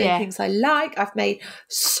amazing. I'm doing things I like. I've made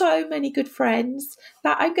so many good friends.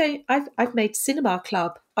 Like I've made cinema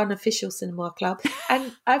club, unofficial cinema club,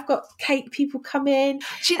 and I've got cake people come in.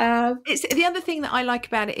 It's the other thing that I like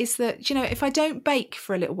about it is that, if I don't bake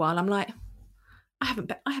for a little while, I'm like, I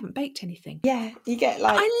haven't baked anything. Yeah, you get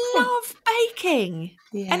like I love baking.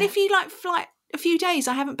 Yeah. And if you like a few days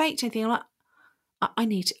I haven't baked anything, I'm like, I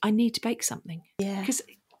need to bake something. Yeah. Because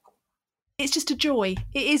it's just a joy.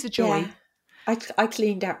 It is a joy. Yeah. I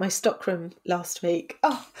cleaned out my stockroom last week.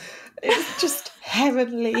 Oh, it was just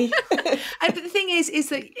heavenly. But the thing is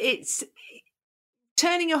that it's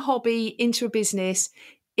turning a hobby into a business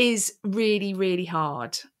is really, really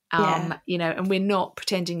hard. And we're not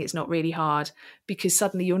pretending it's not really hard, because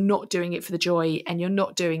suddenly you're not doing it for the joy and you're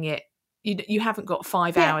not doing it. You haven't got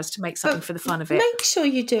 5 hours to make something for the fun of it. Make sure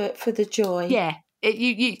you do it for the joy. Yeah.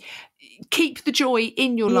 You keep the joy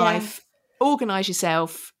in your life, organise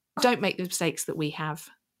yourself, don't make the mistakes that we have.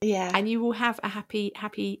 Yeah. And you will have a happy,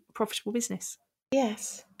 profitable business.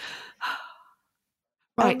 Yes.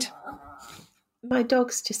 Right. My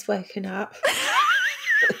dog's just woken up.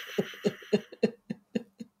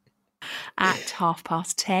 At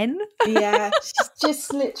 10:30. Yeah, she's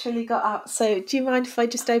just literally got up. So do you mind if I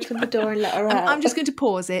just open the door and let her out? I'm just going to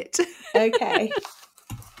pause it. Okay.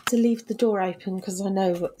 To leave the door open because I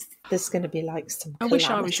know there's going to be like some calamity. I wish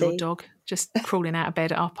I was your dog, just crawling out of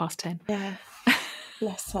bed at 10:30. Yeah.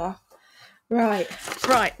 Bless her. Right.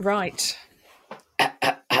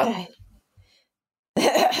 Okay.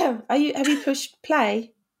 Have you pushed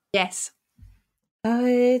play? Yes. Oh,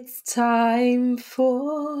 it's time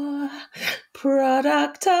for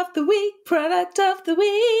product of the week.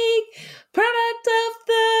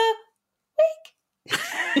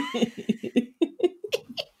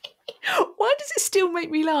 Why does it still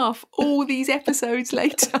make me laugh all these episodes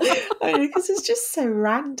later? Because it's just so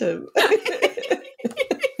random.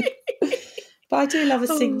 But I do love a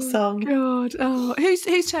sing-song. God. Oh,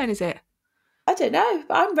 whose turn is it? I don't know,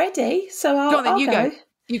 but I'm ready. So I'll go.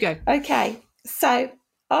 You go. Okay. So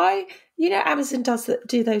Amazon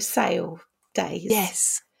do those sale days.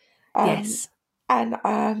 Yes. Yes. And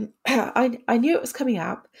I knew it was coming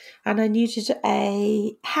up, and I needed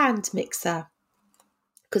a hand mixer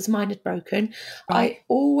because mine had broken. Right. I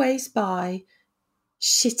always buy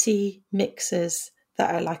shitty mixers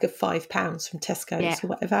that are like £5 from Tesco's or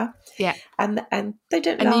whatever. Yeah. And they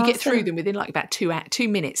don't last. And you get through them within like about 2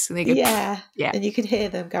 minutes. And they go, yeah. And you can hear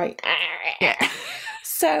them going, yeah.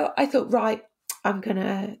 So I thought, right, I'm going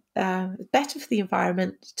to, better for the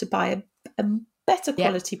environment to buy a better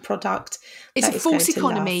quality product. It's a false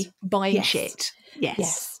economy buying shit.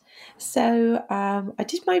 Yes. So I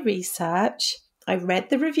did my research. I read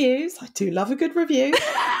the reviews. I do love a good review.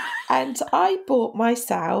 And I bought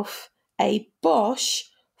myself a Bosch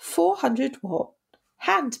 400-watt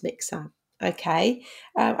hand mixer. Okay.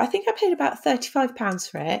 I think I paid about £35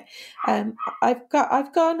 for it. I've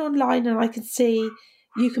gone online and I can see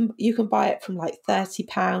you can buy it from like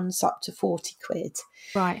 £30 up to 40 quid.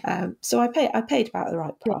 Right. So I paid about the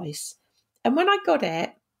right price. And when I got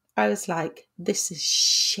it, I was like, this is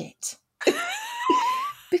shit.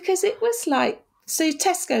 Because it was like, so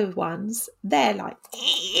Tesco ones, they're like,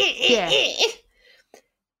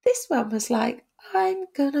 this one was like, I'm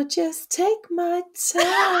gonna just take my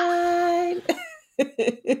time.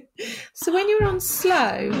 So when you're on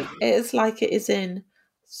slow, it's like it is in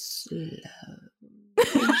slow.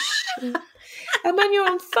 And when you're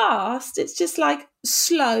on fast, it's just like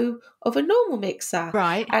slow of a normal mixer.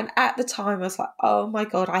 Right. And at the time I was like, oh my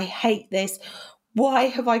God, I hate this. Why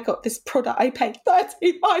have I got this product? I paid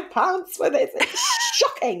 £35 for this. It's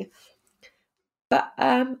shocking. But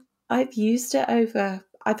I've used it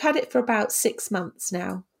I've had it for about 6 months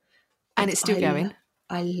now. And it's still going.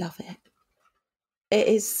 I love it. It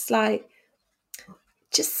is like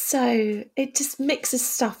it just mixes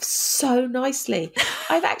stuff so nicely.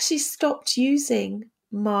 I've actually stopped using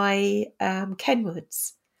my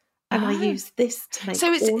Kenwoods, and I use this to make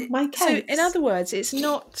all of my cakes. So in other words, it's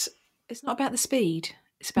not about the speed,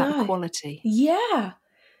 it's about the quality. Yeah.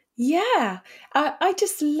 Yeah, I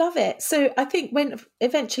just love it. So I think when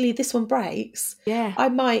eventually this one breaks, Yeah. I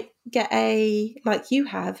might get like you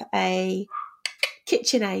have, a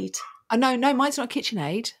KitchenAid. Oh, no, mine's not a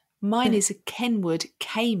KitchenAid. Mine No. is a Kenwood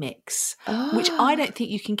K-Mix, which I Oh, don't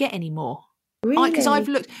think you can get anymore. Because I've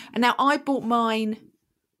really? looked, and now I bought mine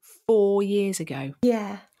 4 years ago.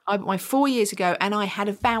 Yeah, I bought mine 4 years ago, and I had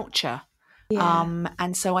a voucher. yeah,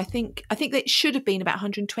 And so I think that it should have been about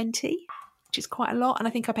 120, which is quite a lot, and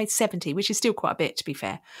I think I paid 70, which is still quite a bit, to be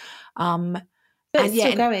fair. but And it's yeah,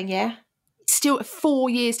 still and going. Yeah, still 4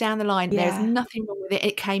 years down the line, there's yeah, nothing wrong with it.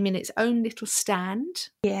 It came in its own little stand.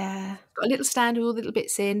 yeah, Got a little stand with all the little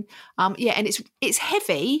bits in. Yeah, and it's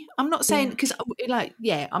heavy. I'm not saying yeah, because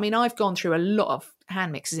I mean, I've gone through a lot of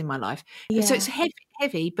hand mixers in my life, so it's yeah.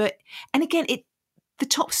 heavy. But and again, the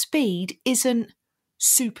top speed isn't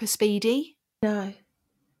super speedy, No,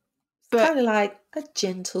 it's but kind of like a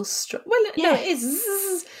gentle stroke. Well, no, yeah, it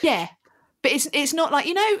is. yeah. But it's not like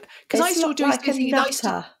because I It's used to not do like a things.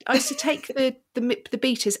 nutter. I used to take the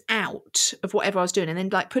beaters out of whatever I was doing and then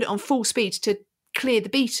like put it on full speed to clear the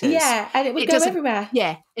beaters. Yeah, and it would It go doesn't. everywhere.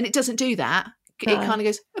 Yeah, and it doesn't do that. It No. kind of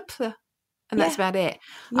goes up there, and that's Yeah, about it.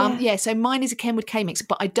 yeah. Yeah. So mine is a Kenwood K-Mix,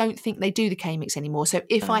 but I don't think they do the K-Mix anymore. So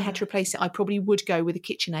if I had to replace it, I probably would go with a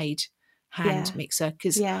KitchenAid hand Yeah, mixer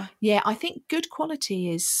because yeah, I think good quality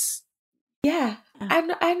is. yeah.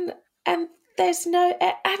 And there's no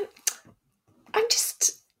and I'm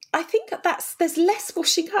just I think there's less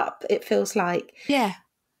washing up. It feels like. Yeah.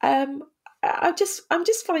 Um, I'm just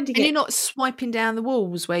finding And you're it. not swiping down the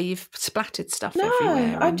walls where you've splattered stuff No,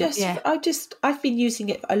 everywhere. And I've been using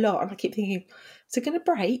it a lot, and I keep thinking, is it going to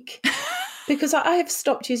break? Because I have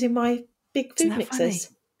stopped using my big isn't food that funny? mixers.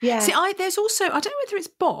 Yeah. See, there's also, I don't know whether it's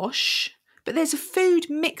Bosch, but there's a food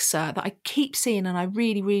mixer that I keep seeing and I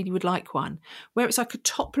really, really would like one where it's like a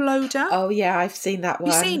top loader. Oh yeah, I've seen that one.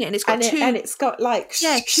 You've seen it and it's got and it's got like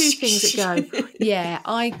two things that go. Yeah,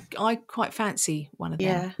 I quite fancy one of them.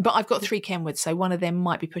 Yeah. But I've got 3 Kenwoods, so one of them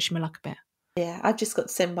might be pushing my luck a bit. Yeah, I've just got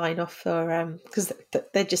to send mine off for because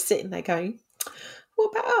they're just sitting there going, what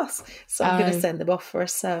about us? So I'm going to send them off for a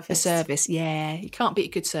service. A service, yeah. You can't beat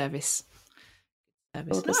a good service. For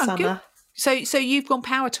the summer. Good. So you've gone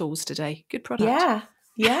power tools today. Good product.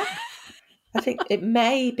 Yeah. I think it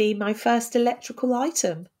may be my first electrical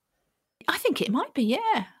item. I think it might be,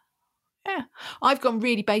 yeah. Yeah. I've gone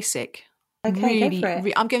really basic. Okay, go for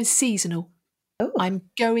it. I'm going seasonal. Oh. I'm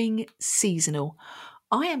going seasonal.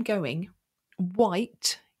 I am going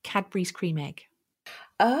white Cadbury's cream egg.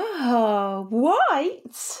 Oh,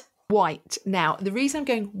 white. White. Now, the reason I'm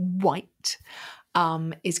going white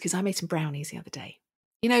is because I made some brownies the other day.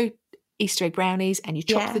 You know, Easter egg brownies, and you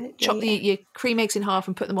chop your cream eggs in half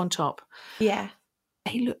and put them on top. Yeah.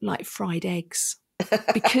 They look like fried eggs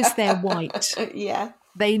because they're white. Yeah.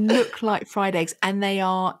 They look like fried eggs, and they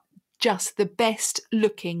are just the best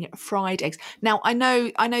looking fried eggs. Now, I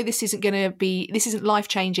know this isn't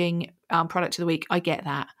life-changing product of the week. I get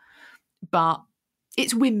that. But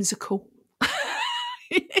it's whimsical.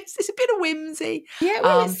 It's a bit of whimsy. Yeah,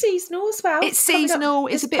 well, it's seasonal as well. It's seasonal.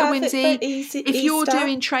 It's a bit of whimsy. If you're Easter.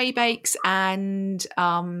 doing tray bakes and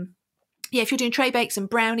if you're doing tray bakes and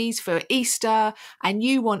brownies for Easter, and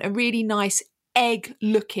you want a really nice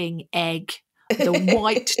egg-looking egg, the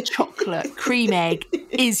white chocolate cream egg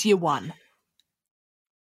is your one.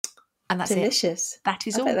 And that's delicious. That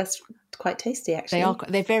is all. I bet that's quite tasty, actually.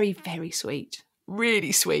 They're very, very sweet.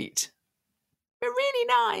 Really sweet. But really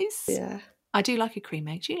nice. Yeah. I do like a cream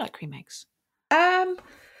egg. Do you like cream eggs?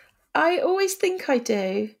 I always think I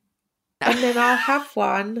do. And then I'll have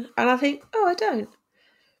one and I think, oh, I don't.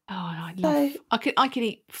 Oh, I could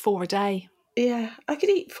eat 4 a day. Yeah. I could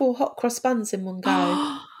eat 4 hot cross buns in one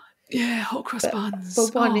go. Yeah, hot cross buns.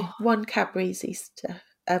 But one Cadbury's Easter,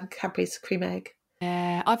 Cadbury's cream egg.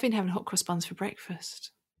 Yeah, I've been having hot cross buns for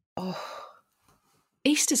breakfast. Oh.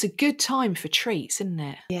 Easter's a good time for treats, isn't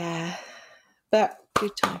it? Yeah. But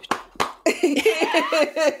good time.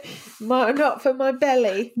 Not for my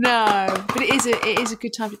belly. No, but it is a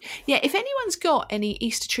good time. Yeah, if anyone's got any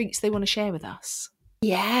Easter treats they want to share with us.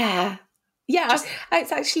 Yeah. Yeah,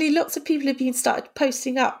 it's actually lots of people have been started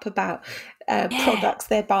posting up about products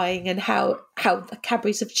they're buying and how the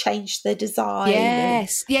Cadbury's have changed their design.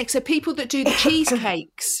 Yes. Yeah, so people that do the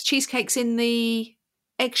cheesecakes in the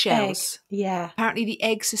eggshells. Yeah. Apparently the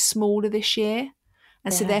eggs are smaller this year.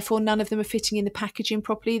 And so therefore none of them are fitting in the packaging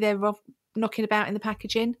properly. They're knocking about in the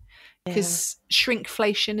packaging because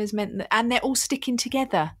shrinkflation has meant that, and they're all sticking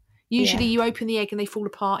together. Usually you open the egg and they fall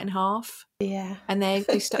apart in half. Yeah. And they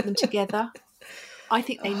stuck them together. I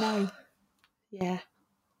think they know. Yeah.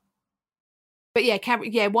 But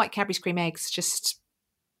white Cadbury's cream eggs, just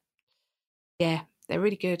Yeah, they're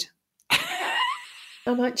really good.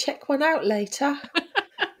 I might check one out later.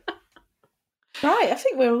 Right, I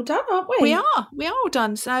think we're all done, aren't we? We are all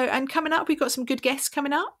done. So, and coming up, we've got some good guests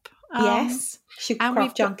coming up. Yes, and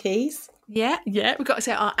Sugarcraft Junkies. Yeah, we've got to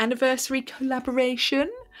say our anniversary collaboration.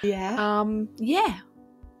 Yeah.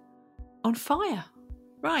 On fire.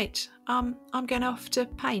 Right. I'm going off to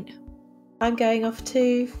paint. I'm going off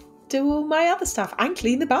to do all my other stuff and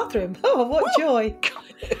clean the bathroom. Oh, what joy.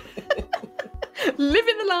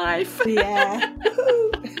 Living the life. Yeah.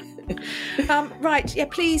 Right. Yeah,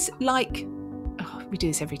 please like. Oh, we do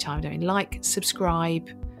this every time, don't we? Like, subscribe,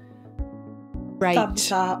 rate.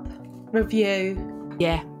 Thumbs up. Review.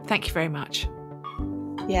 Yeah. Thank you very much.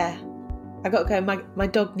 Yeah. I got to go. My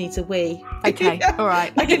dog needs a wee. Okay. All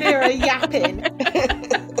right. I can hear her yapping.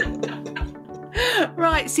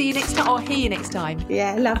 Right. See you next time. Or hear you next time.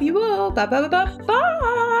 Yeah. Love you all. Bye. Bye. Bye. Bye.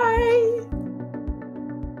 Bye.